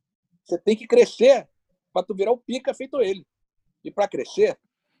 Você tem que crescer para tu virar o pica feito ele. E para crescer,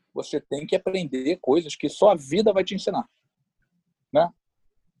 você tem que aprender coisas que só a vida vai te ensinar. Né?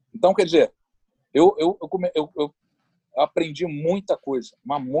 Então, quer dizer, eu aprendi muita coisa,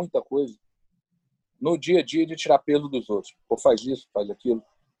 mas muita coisa, no dia a dia de tirar peso dos outros. Pô, faz isso, faz aquilo.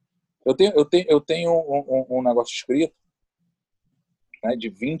 Eu tenho um negócio escrito, né, de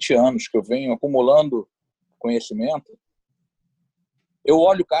 20 anos que eu venho acumulando conhecimento. Eu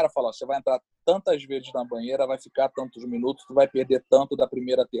olho o cara e falo, você vai entrar tantas vezes na banheira, vai ficar tantos minutos, tu vai perder tanto da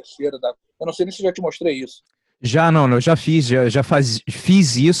primeira à terceira. Eu não sei nem se já te mostrei isso. Já não, eu já fiz,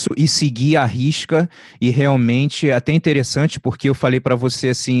 fiz isso e segui a risca e realmente é até interessante porque eu falei para você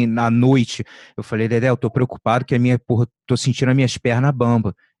assim na noite, eu falei, Dedé, eu tô preocupado que porra, tô sentindo as minhas pernas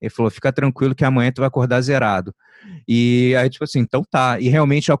bamba. Ele falou, fica tranquilo que amanhã tu vai acordar zerado. E aí tipo assim, então tá. E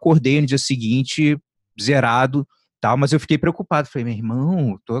realmente eu acordei no dia seguinte zerado, tal, mas eu fiquei preocupado, falei, meu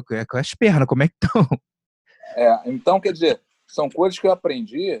irmão, tô com as pernas, como é que estão? Então, quer dizer, são coisas que eu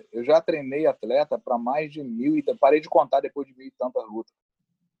aprendi. Eu já treinei atleta para mais de 1.000 e parei de contar depois de 1.000 e tantas lutas.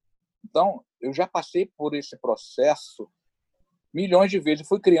 Então, eu já passei por esse processo milhões de vezes.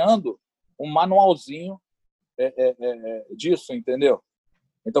 Fui criando um manualzinho disso, entendeu?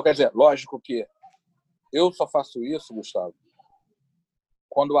 Então, quer dizer, lógico que eu só faço isso, Gustavo,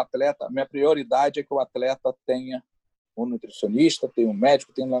 quando o atleta, minha prioridade é que o atleta tenha um nutricionista, tenha um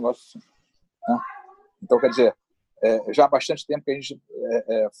médico, tenha um negócio assim. Né? Então, quer dizer, já há bastante tempo que a gente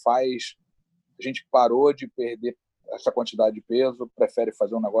a gente parou de perder essa quantidade de peso, prefere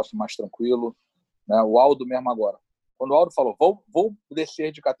fazer um negócio mais tranquilo. Né? O Aldo mesmo agora. Quando o Aldo falou, vou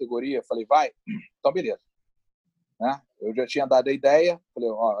descer de categoria, eu falei, vai? Então, beleza. Né? Eu já tinha dado a ideia, falei,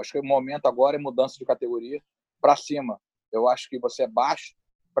 ó, acho que o momento agora é mudança de categoria para cima. Eu acho que você é baixo,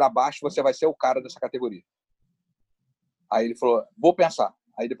 para baixo você vai ser o cara dessa categoria. Aí ele falou, vou pensar.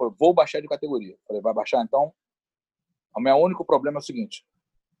 Aí depois, vou baixar de categoria. Falei, vai baixar? Então, o meu único problema é o seguinte,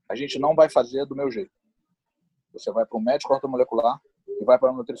 a gente não vai fazer do meu jeito. Você vai para um médico ortomolecular e vai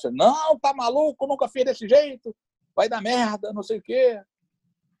para um nutricionista. Não, tá maluco, nunca fiz desse jeito, vai dar merda, não sei o quê.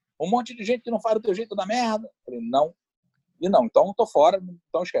 Um monte de gente que não faz do teu jeito dá merda. Falei, não. E não, então tô fora,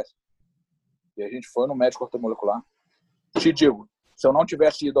 então esquece. E a gente foi no médico ortomolecular. Te digo, se eu não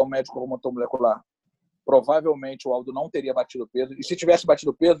tivesse ido ao médico ortomolecular, provavelmente o Aldo não teria batido peso. E se tivesse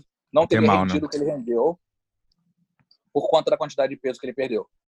batido peso, não Até teria mal, né? rendido o que ele rendeu por conta da quantidade de peso que ele perdeu.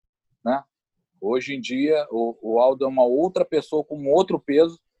 Né? Hoje em dia, o Aldo é uma outra pessoa com outro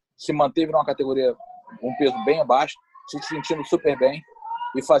peso, se manteve numa categoria, um peso bem abaixo, se sentindo super bem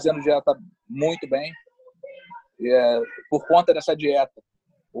e fazendo dieta muito bem. Por conta dessa dieta,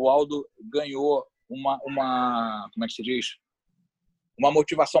 o Aldo ganhou como é que se diz? Uma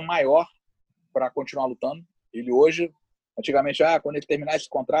motivação maior para continuar lutando. Ele hoje, antigamente, quando ele terminar esse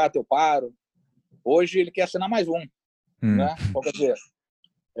contrato, eu paro. Hoje ele quer assinar mais um. Né? Então, quer dizer,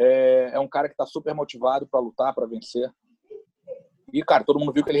 é um cara que está super motivado para lutar, para vencer. E, cara, todo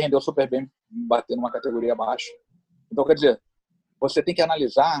mundo viu que ele rendeu super bem, batendo uma categoria abaixo. Então, quer dizer, você tem que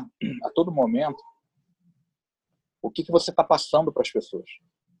analisar a todo momento o que você está passando para as pessoas.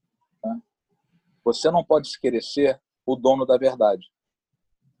 Né? Você não pode querer ser o dono da verdade.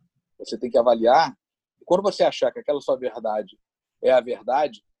 Você tem que avaliar. E quando você achar que aquela sua verdade é a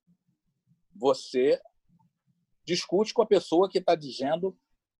verdade, você discute com a pessoa que está dizendo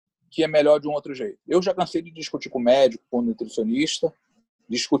que é melhor de um outro jeito. Eu já cansei de discutir com médico, com nutricionista,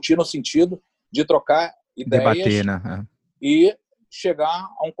 discutir no sentido de trocar ideias, debater, né? E chegar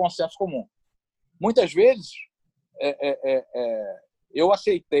a um consenso comum. Muitas vezes eu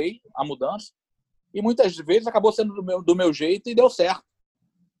aceitei a mudança e muitas vezes acabou sendo do meu jeito e deu certo.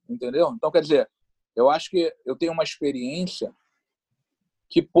 Entendeu? Então, quer dizer, eu acho que eu tenho uma experiência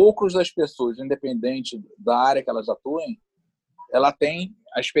que poucos das pessoas, independente da área que elas atuem, ela tem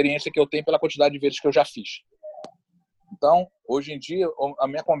a experiência que eu tenho pela quantidade de vezes que eu já fiz. Então, hoje em dia, a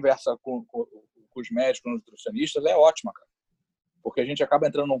minha conversa com os médicos, com os nutricionistas é ótima, cara. Porque a gente acaba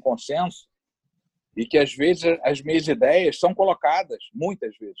entrando num consenso e que, às vezes, as minhas ideias são colocadas,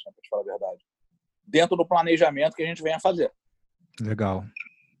 muitas vezes, para te falar a verdade, dentro do planejamento que a gente vem a fazer. Legal.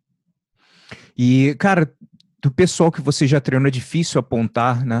 E, cara, do pessoal que você já treinou, é difícil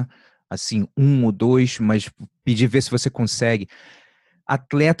apontar, né? Assim, um ou dois, mas pedir ver se você consegue.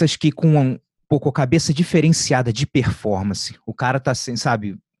 Atletas que com um pouco a cabeça diferenciada de performance. O cara tá assim,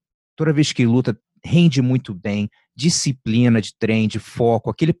 sabe, toda vez que luta, rende muito bem, disciplina de treino, de foco,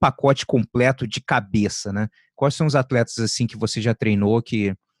 aquele pacote completo de cabeça, né? Quais são os atletas assim que você já treinou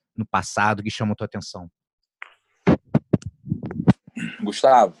que no passado que chamam a tua atenção?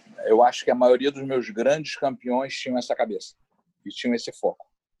 Gustavo, eu acho que a maioria dos meus grandes campeões tinham essa cabeça e tinham esse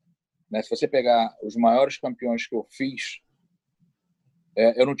foco. Né? Se você pegar os maiores campeões que eu fiz,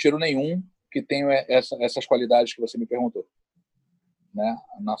 eu não tiro nenhum que tenha essas qualidades que você me perguntou. Né?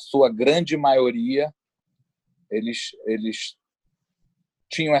 Na sua grande maioria, eles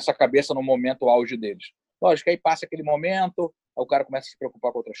tinham essa cabeça no momento auge deles. Lógico que aí passa aquele momento, aí o cara começa a se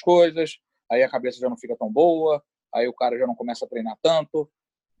preocupar com outras coisas, aí a cabeça já não fica tão boa, aí o cara já não começa a treinar tanto,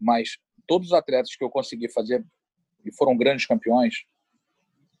 mas todos os atletas que eu consegui fazer e foram grandes campeões,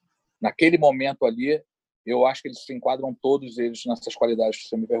 naquele momento ali, eu acho que eles se enquadram todos eles nessas qualidades que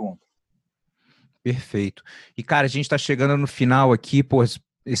você me pergunta. Perfeito. E, cara, a gente está chegando no final aqui, pô,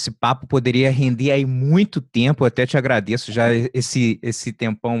 esse papo poderia render aí muito tempo, eu até te agradeço já esse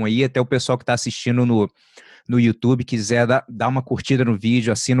tempão aí, até o pessoal que está assistindo no YouTube, quiser dar uma curtida no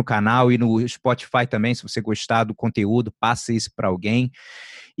vídeo, assina o canal e no Spotify também, se você gostar do conteúdo, passa isso para alguém.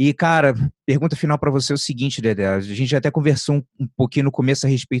 E, cara, pergunta final para você é o seguinte, Dedé, a gente até conversou um pouquinho no começo a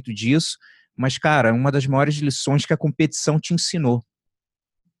respeito disso, mas, cara, uma das maiores lições que a competição te ensinou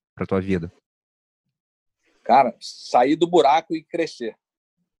para tua vida. Cara, sair do buraco e crescer.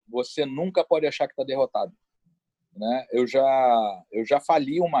 Você nunca pode achar que está derrotado, né? Eu já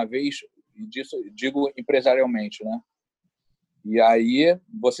fali uma vez, e disso digo empresarialmente, né? E aí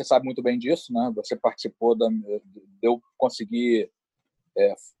você sabe muito bem disso, né? Você participou de eu conseguir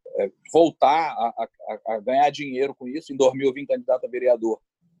voltar a ganhar dinheiro com isso. Em 2000 eu vim candidato a vereador,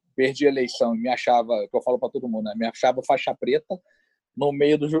 perdi a eleição e me achava, que eu falo para todo mundo, né? Me achava faixa preta no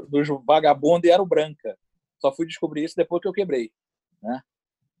meio dos vagabundos e era o branca. Só fui descobrir isso depois que eu quebrei, né?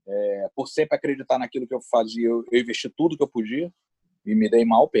 Por sempre acreditar naquilo que eu fazia, eu investi tudo que eu podia e me dei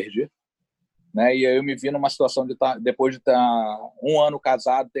mal, perdi, né? E aí eu me vi numa situação de depois de estar um ano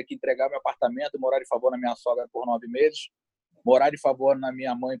casado, ter que entregar meu apartamento, morar de favor na minha sogra por 9 meses, morar de favor na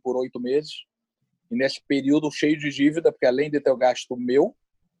minha mãe por 8 meses, e nesse período cheio de dívida, porque além de ter o gasto meu,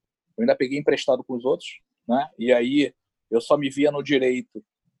 eu ainda peguei emprestado com os outros, né? E aí eu só me via no direito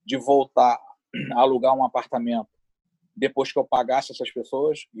de voltar a alugar um apartamento depois que eu pagasse essas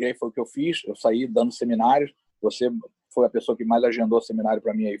pessoas, e aí foi o que eu fiz, eu saí dando seminários, você foi a pessoa que mais agendou seminário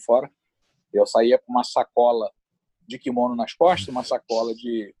para mim aí fora, eu saía com uma sacola de kimono nas costas, uma sacola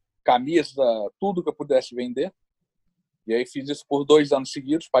de camisa, tudo que eu pudesse vender, e aí fiz isso por 2 anos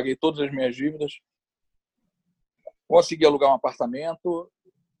seguidos, paguei todas as minhas dívidas, consegui alugar um apartamento,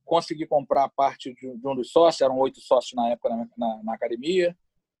 consegui comprar parte de um dos sócios, eram 8 sócios na época na academia,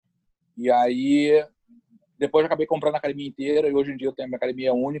 e aí depois eu acabei comprando a academia inteira e hoje em dia eu tenho a minha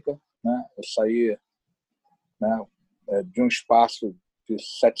academia única, né? Eu saí, né, de um espaço de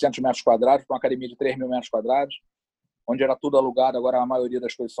 700 metros quadrados para uma academia de 3.000 metros quadrados, onde era tudo alugado, agora a maioria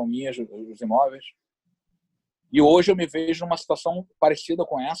das coisas são minhas, os imóveis. E hoje eu me vejo numa situação parecida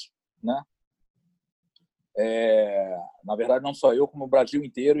com essa, né? Na verdade, não só eu, como o Brasil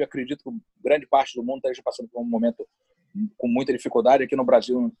inteiro, e acredito que grande parte do mundo esteja passando por um momento com muita dificuldade, aqui no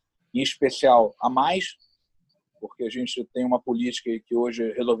Brasil em especial a mais, porque a gente tem uma política que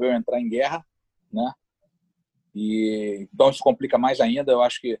hoje resolveu entrar em guerra, né? E então isso complica mais ainda. Eu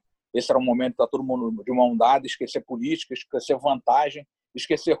acho que esse era um momento para todo mundo de mão dada, esquecer política, esquecer vantagem,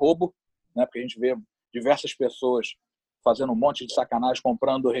 esquecer roubo, né? Porque a gente vê diversas pessoas fazendo um monte de sacanagem,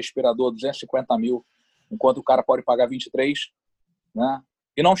 comprando respirador 250 mil, enquanto o cara pode pagar 23, né?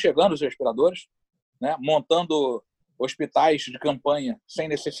 E não chegando os respiradores, né? Montando hospitais de campanha sem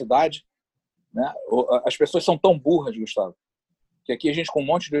necessidade, né? As pessoas são tão burras, Gustavo, que aqui a gente com um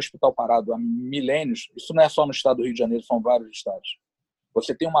monte de hospital parado há milênios, isso não é só no estado do Rio de Janeiro, são vários estados.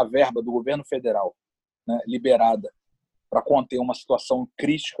 Você tem uma verba do governo federal, né, liberada para conter uma situação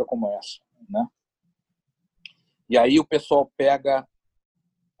crítica como essa, né? E aí o pessoal pega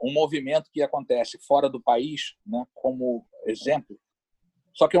um movimento que acontece fora do país, né, como exemplo,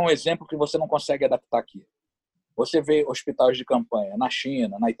 só que é um exemplo que você não consegue adaptar aqui. Você vê hospitais de campanha na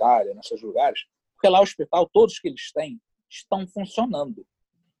China, na Itália, nesses lugares, porque lá o hospital, todos que eles têm, estão funcionando.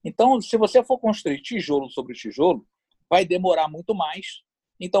 Então, se você for construir tijolo sobre tijolo, vai demorar muito mais.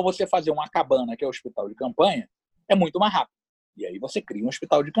 Então, você fazer uma cabana, que é o hospital de campanha, é muito mais rápido. E aí você cria um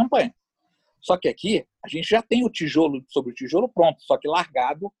hospital de campanha. Só que aqui, a gente já tem o tijolo sobre o tijolo pronto, só que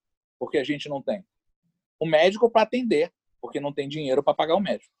largado, porque a gente não tem o médico para atender, porque não tem dinheiro para pagar o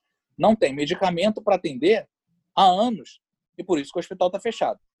médico. Não tem medicamento para atender há anos, e por isso que o hospital está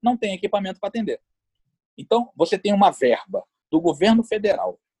fechado. Não tem equipamento para atender. Então, você tem uma verba do governo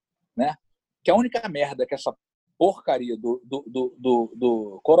federal, né? Que a única merda que essa porcaria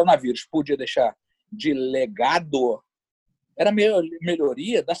do coronavírus podia deixar de legado era a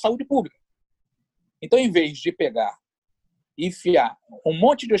melhoria da saúde pública. Então, em vez de pegar e enfiar um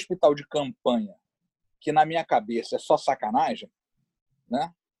monte de hospital de campanha, que na minha cabeça é só sacanagem,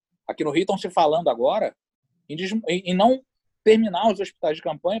 né? Aqui no Rio estão se falando agora em não terminar os hospitais de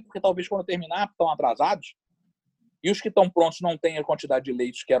campanha, porque talvez quando terminar estão atrasados, e os que estão prontos não têm a quantidade de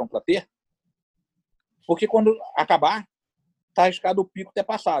leitos que eram para ter, porque quando acabar, está arriscado o pico ter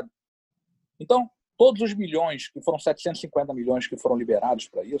passado. Então, todos os milhões, que foram 750 milhões que foram liberados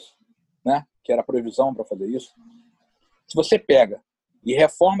para isso, né, que era a previsão para fazer isso, se você pega e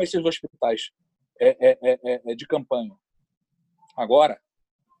reforma esses hospitais de campanha agora,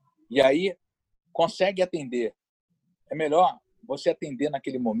 e aí consegue atender, é melhor você atender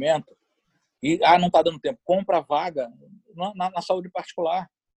naquele momento E não está dando tempo. Compra vaga na saúde particular.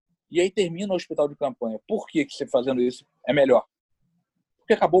 E aí termina o hospital de campanha. Por que você fazendo isso é melhor?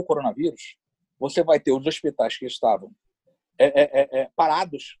 Porque acabou o coronavírus. Você vai ter os hospitais que estavam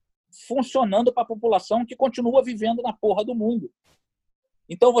parados, funcionando para a população que continua vivendo na porra do mundo.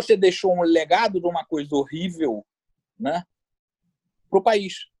 Então você deixou um legado de uma coisa horrível, né, para o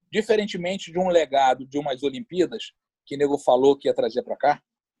país. Diferentemente de um legado de umas Olimpíadas, que o nego falou que ia trazer para cá,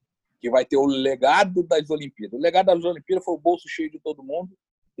 que vai ter o legado das Olimpíadas. O legado das Olimpíadas foi o bolso cheio de todo mundo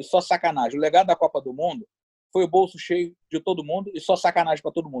e só sacanagem. O legado da Copa do Mundo foi o bolso cheio de todo mundo e só sacanagem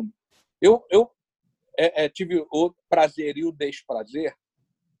para todo mundo. Eu tive o prazer e o desprazer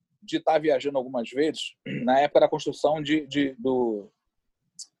de estar viajando algumas vezes na época da construção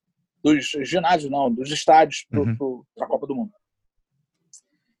dos ginásios, não, dos estádios para a Copa do Mundo.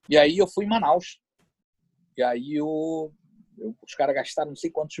 E aí eu fui em Manaus. E aí os caras gastaram não sei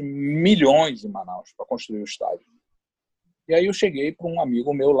quantos milhões em Manaus para construir o estádio. E aí eu cheguei para um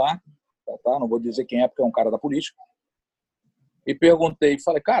amigo meu lá, não vou dizer quem é, porque é um cara da política, e perguntei,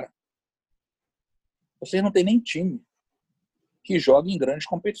 falei, cara, vocês não tem nem time que joga em grandes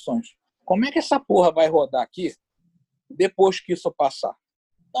competições. Como é que essa porra vai rodar aqui depois que isso passar?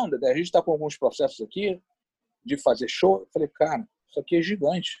 Não, Dedé, a gente está com alguns processos aqui de fazer show. Eu falei, cara, isso aqui é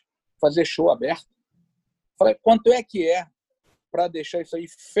gigante. Fazer show aberto. Eu falei, quanto é que é para deixar isso aí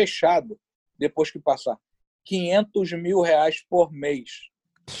fechado depois que passar? R$500 mil por mês.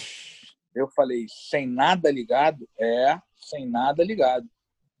 Eu falei, sem nada ligado? Sem nada ligado.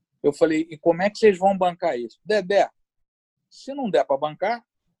 Eu falei, e como é que vocês vão bancar isso? Dedé, se não der para bancar,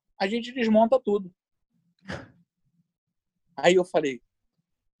 a gente desmonta tudo. Aí eu falei,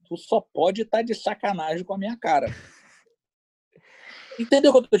 tu só pode estar de sacanagem com a minha cara. Entendeu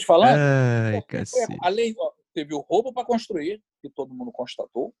o que eu estou te falando? Ai, cacete. Além, teve o roubo para construir, que todo mundo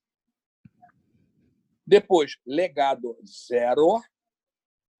constatou. Depois, legado zero.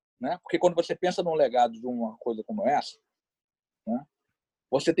 Né? Porque quando você pensa num legado de uma coisa como essa, né,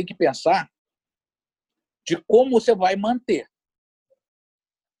 você tem que pensar de como você vai manter.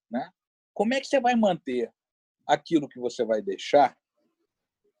 Né? Como é que você vai manter aquilo que você vai deixar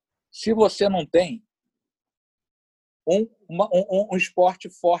se você não tem um esporte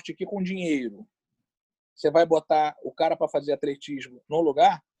forte aqui com dinheiro? Você vai botar o cara para fazer atletismo no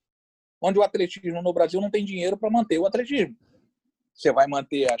lugar onde o atletismo no Brasil não tem dinheiro para manter o atletismo. Você vai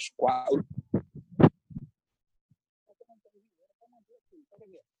manter as quadras.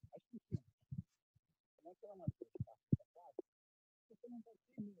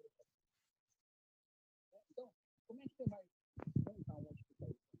 Então, como é que você vai montar um hospital?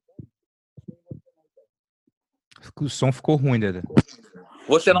 O som ficou ruim, Dedé.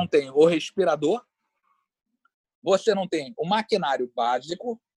 Você não tem o respirador, você não tem o maquinário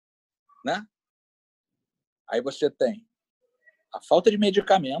básico, né? Aí você tem a falta de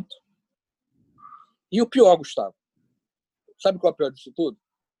medicamento. E o pior, Gustavo, sabe qual é o pior disso tudo?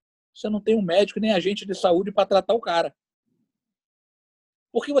 Você não tem um médico nem agente de saúde para tratar o cara.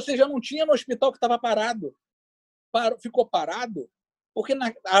 Porque você já não tinha no hospital que estava parado. Ficou parado porque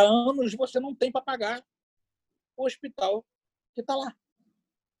há anos você não tem para pagar o hospital que está lá.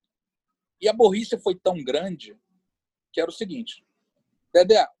 E a burrice foi tão grande que era o seguinte,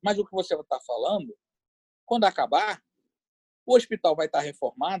 Dedé, mas o que você está falando, quando acabar, o hospital vai estar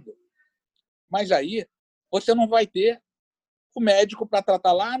reformado, mas aí você não vai ter o médico para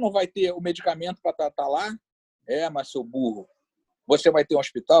tratar lá, não vai ter o medicamento para tratar lá. Mas seu burro, você vai ter um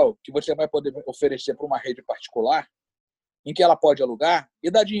hospital que você vai poder oferecer para uma rede particular, em que ela pode alugar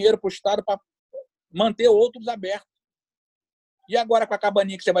e dar dinheiro para o Estado para manter outros abertos. E agora, com a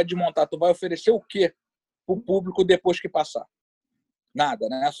cabaninha que você vai desmontar, tu vai oferecer o quê para o público depois que passar? Nada,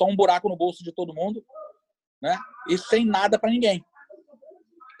 né? É só um buraco no bolso de todo mundo, né? E sem nada para ninguém.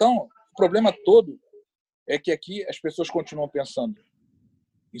 Então, o problema todo é que aqui as pessoas continuam pensando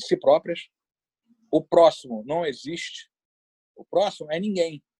em si próprias. O próximo não existe. O próximo é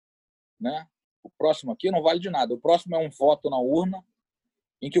ninguém, né? O próximo aqui não vale de nada. O próximo é um voto na urna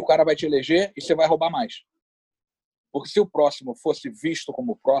em que o cara vai te eleger e você vai roubar mais. Porque se o próximo fosse visto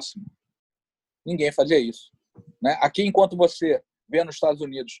como o próximo, ninguém fazia isso, né? Aqui, enquanto você vê nos Estados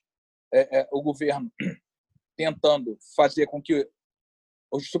Unidos o governo tentando fazer com que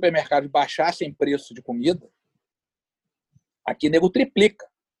os supermercados baixassem preço de comida, aqui nego triplica.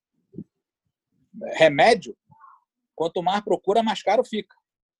 Remédio, quanto mais procura, mais caro fica.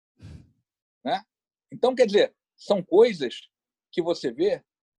 Né? Então, quer dizer, são coisas que você vê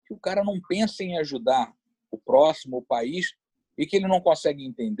que o cara não pensa em ajudar o próximo, o país, e que ele não consegue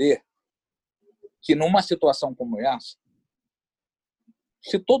entender que numa situação como essa,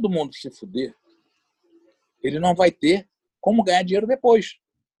 Se todo mundo se fuder, ele não vai ter como ganhar dinheiro depois.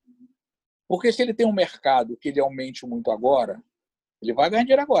 Porque se ele tem um mercado que ele aumente muito agora, ele vai ganhar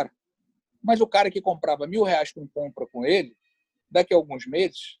dinheiro agora. Mas o cara que comprava R$1.000 com compra com ele, daqui a alguns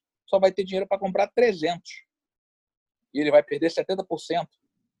meses, só vai ter dinheiro para comprar 300. E ele vai perder 70%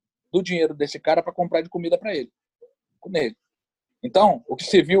 do dinheiro desse cara para comprar de comida para ele. Com ele. Então, o que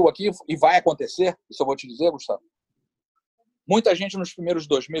se viu aqui, e vai acontecer, isso eu vou te dizer, Gustavo, muita gente nos primeiros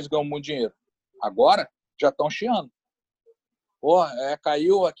 2 meses ganhou muito dinheiro. Agora, já estão chiando. Pô,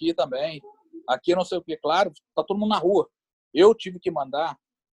 caiu aqui também. Aqui não sei o que. Claro, está todo mundo na rua. Eu tive que mandar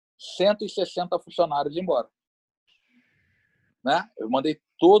 160 funcionários embora. Né? Eu mandei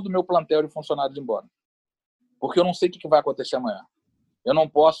todo o meu plantel de funcionários embora. Porque eu não sei o que vai acontecer amanhã. Eu não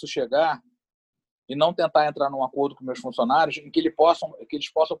posso chegar e não tentar entrar num acordo com meus funcionários em que eles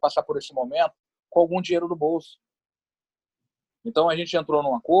possam passar por esse momento com algum dinheiro do bolso. Então, a gente entrou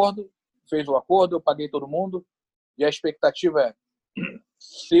num acordo, fez o acordo, eu paguei todo mundo, e a expectativa é,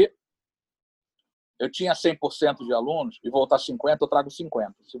 se eu tinha 100% de alunos e voltar 50, eu trago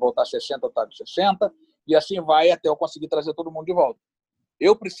 50. Se voltar 60, eu trago 60, e assim vai até eu conseguir trazer todo mundo de volta.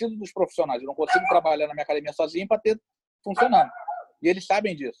 Eu preciso dos profissionais, eu não consigo trabalhar na minha academia sozinho para ter funcionando. E eles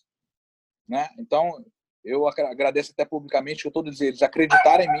sabem disso. Né? Então, eu agradeço até publicamente que todos eles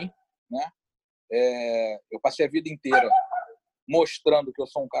acreditaram em mim. Né? Eu passei a vida inteira mostrando que eu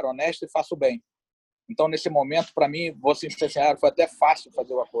sou um cara honesto e faço bem. Então, nesse momento, para mim, vou ser sincero, foi até fácil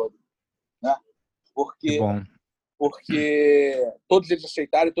fazer o acordo. Né? Porque todos eles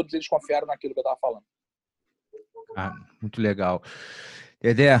aceitaram e todos eles confiaram naquilo que eu estava falando. Muito legal.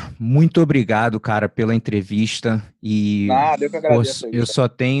 Dedé, muito obrigado, cara, pela entrevista. E Nada, eu que agradeço. eu só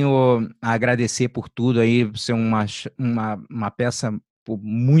tenho a agradecer por tudo aí, você é uma peça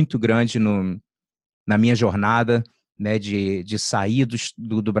muito grande na minha jornada, né, de sair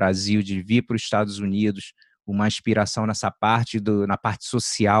do Brasil, de vir para os Estados Unidos, uma inspiração nessa parte, na parte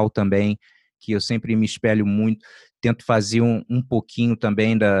social também, que eu sempre me espelho muito, tento fazer um pouquinho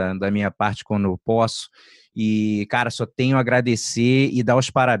também da minha parte quando eu posso. E, cara, só tenho a agradecer e dar os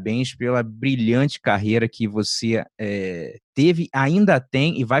parabéns pela brilhante carreira que você teve, ainda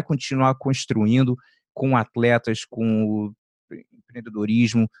tem e vai continuar construindo com atletas, com o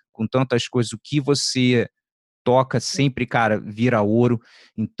empreendedorismo, com tantas coisas. O que você toca sempre, cara, vira ouro.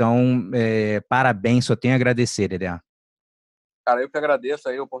 Então, parabéns, só tenho a agradecer, Dedé. Cara, eu que agradeço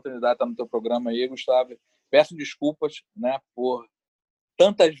aí a oportunidade de estar no teu programa aí, Gustavo. Peço desculpas, né, por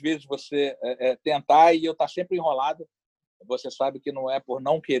tantas vezes você tentar e eu estar sempre enrolado. Você sabe que não é por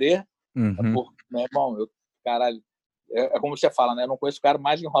não querer, é por, meu irmão, caralho, como você fala, né? Eu não conheço cara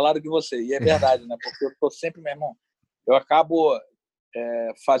mais enrolado que você. E é verdade, né? Porque eu tô sempre, meu irmão, eu acabo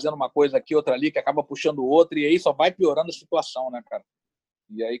fazendo uma coisa aqui, outra ali, que acaba puxando outra, e aí só vai piorando a situação, né, cara?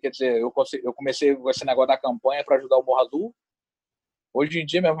 E aí, quer dizer, eu comecei com esse negócio da campanha para ajudar o Morro Azul. Hoje em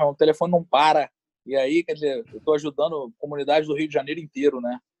dia, meu irmão, o telefone não para. E aí, quer dizer, eu estou ajudando comunidades do Rio de Janeiro inteiro,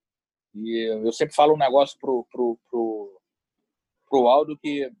 né? E eu sempre falo um negócio pro Aldo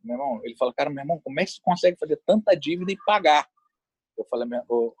que, meu irmão, ele fala, cara, meu irmão, como é que você consegue fazer tanta dívida e pagar? Eu falei,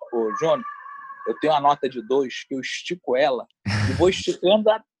 ô Júnior, eu tenho uma nota de 2 que eu estico ela e vou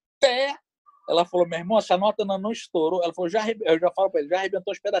esticando até... Ela falou, meu irmão, essa nota não estourou. Ela falou, eu já falo para ele, já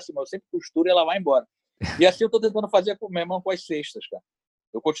arrebentou os pedacinhos, mas eu sempre costuro e ela vai embora. E assim eu estou tentando fazer com meu irmão com as cestas, cara.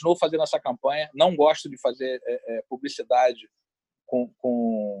 Eu continuo fazendo essa campanha, não gosto de fazer publicidade com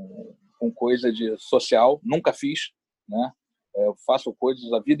coisa de social, nunca fiz, né? Eu faço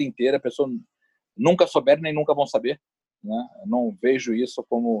coisas a vida inteira, a pessoa nunca souber nem nunca vão saber, né? Eu não vejo isso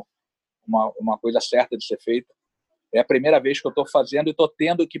como uma coisa certa de ser feita. É a primeira vez que eu estou fazendo e estou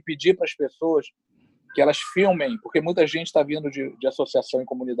tendo que pedir para as pessoas que elas filmem, porque muita gente está vindo de associação em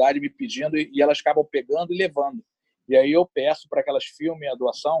comunidade me pedindo e elas acabam pegando e levando. E aí eu peço para que elas filmem a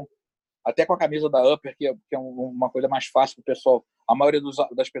doação, até com a camisa da Upper, que é uma coisa mais fácil para o pessoal. A maioria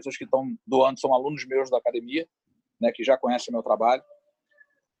das pessoas que estão doando são alunos meus da academia, né, que já conhecem meu trabalho.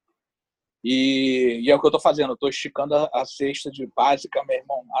 E é o que eu estou fazendo. Eu estou esticando a cesta de básica, meu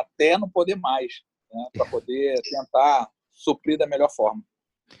irmão, até não poder mais, né, para poder tentar suprir da melhor forma.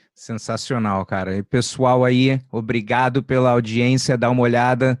 Sensacional, cara. E pessoal aí, obrigado pela audiência. Dá uma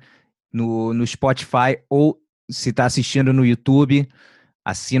olhada no Spotify ou se está assistindo no YouTube,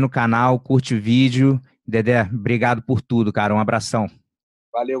 assina o canal, curte o vídeo. Dedé, obrigado por tudo, cara. Um abração.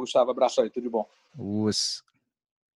 Valeu, Gustavo. Abraço aí. Tudo de bom. Os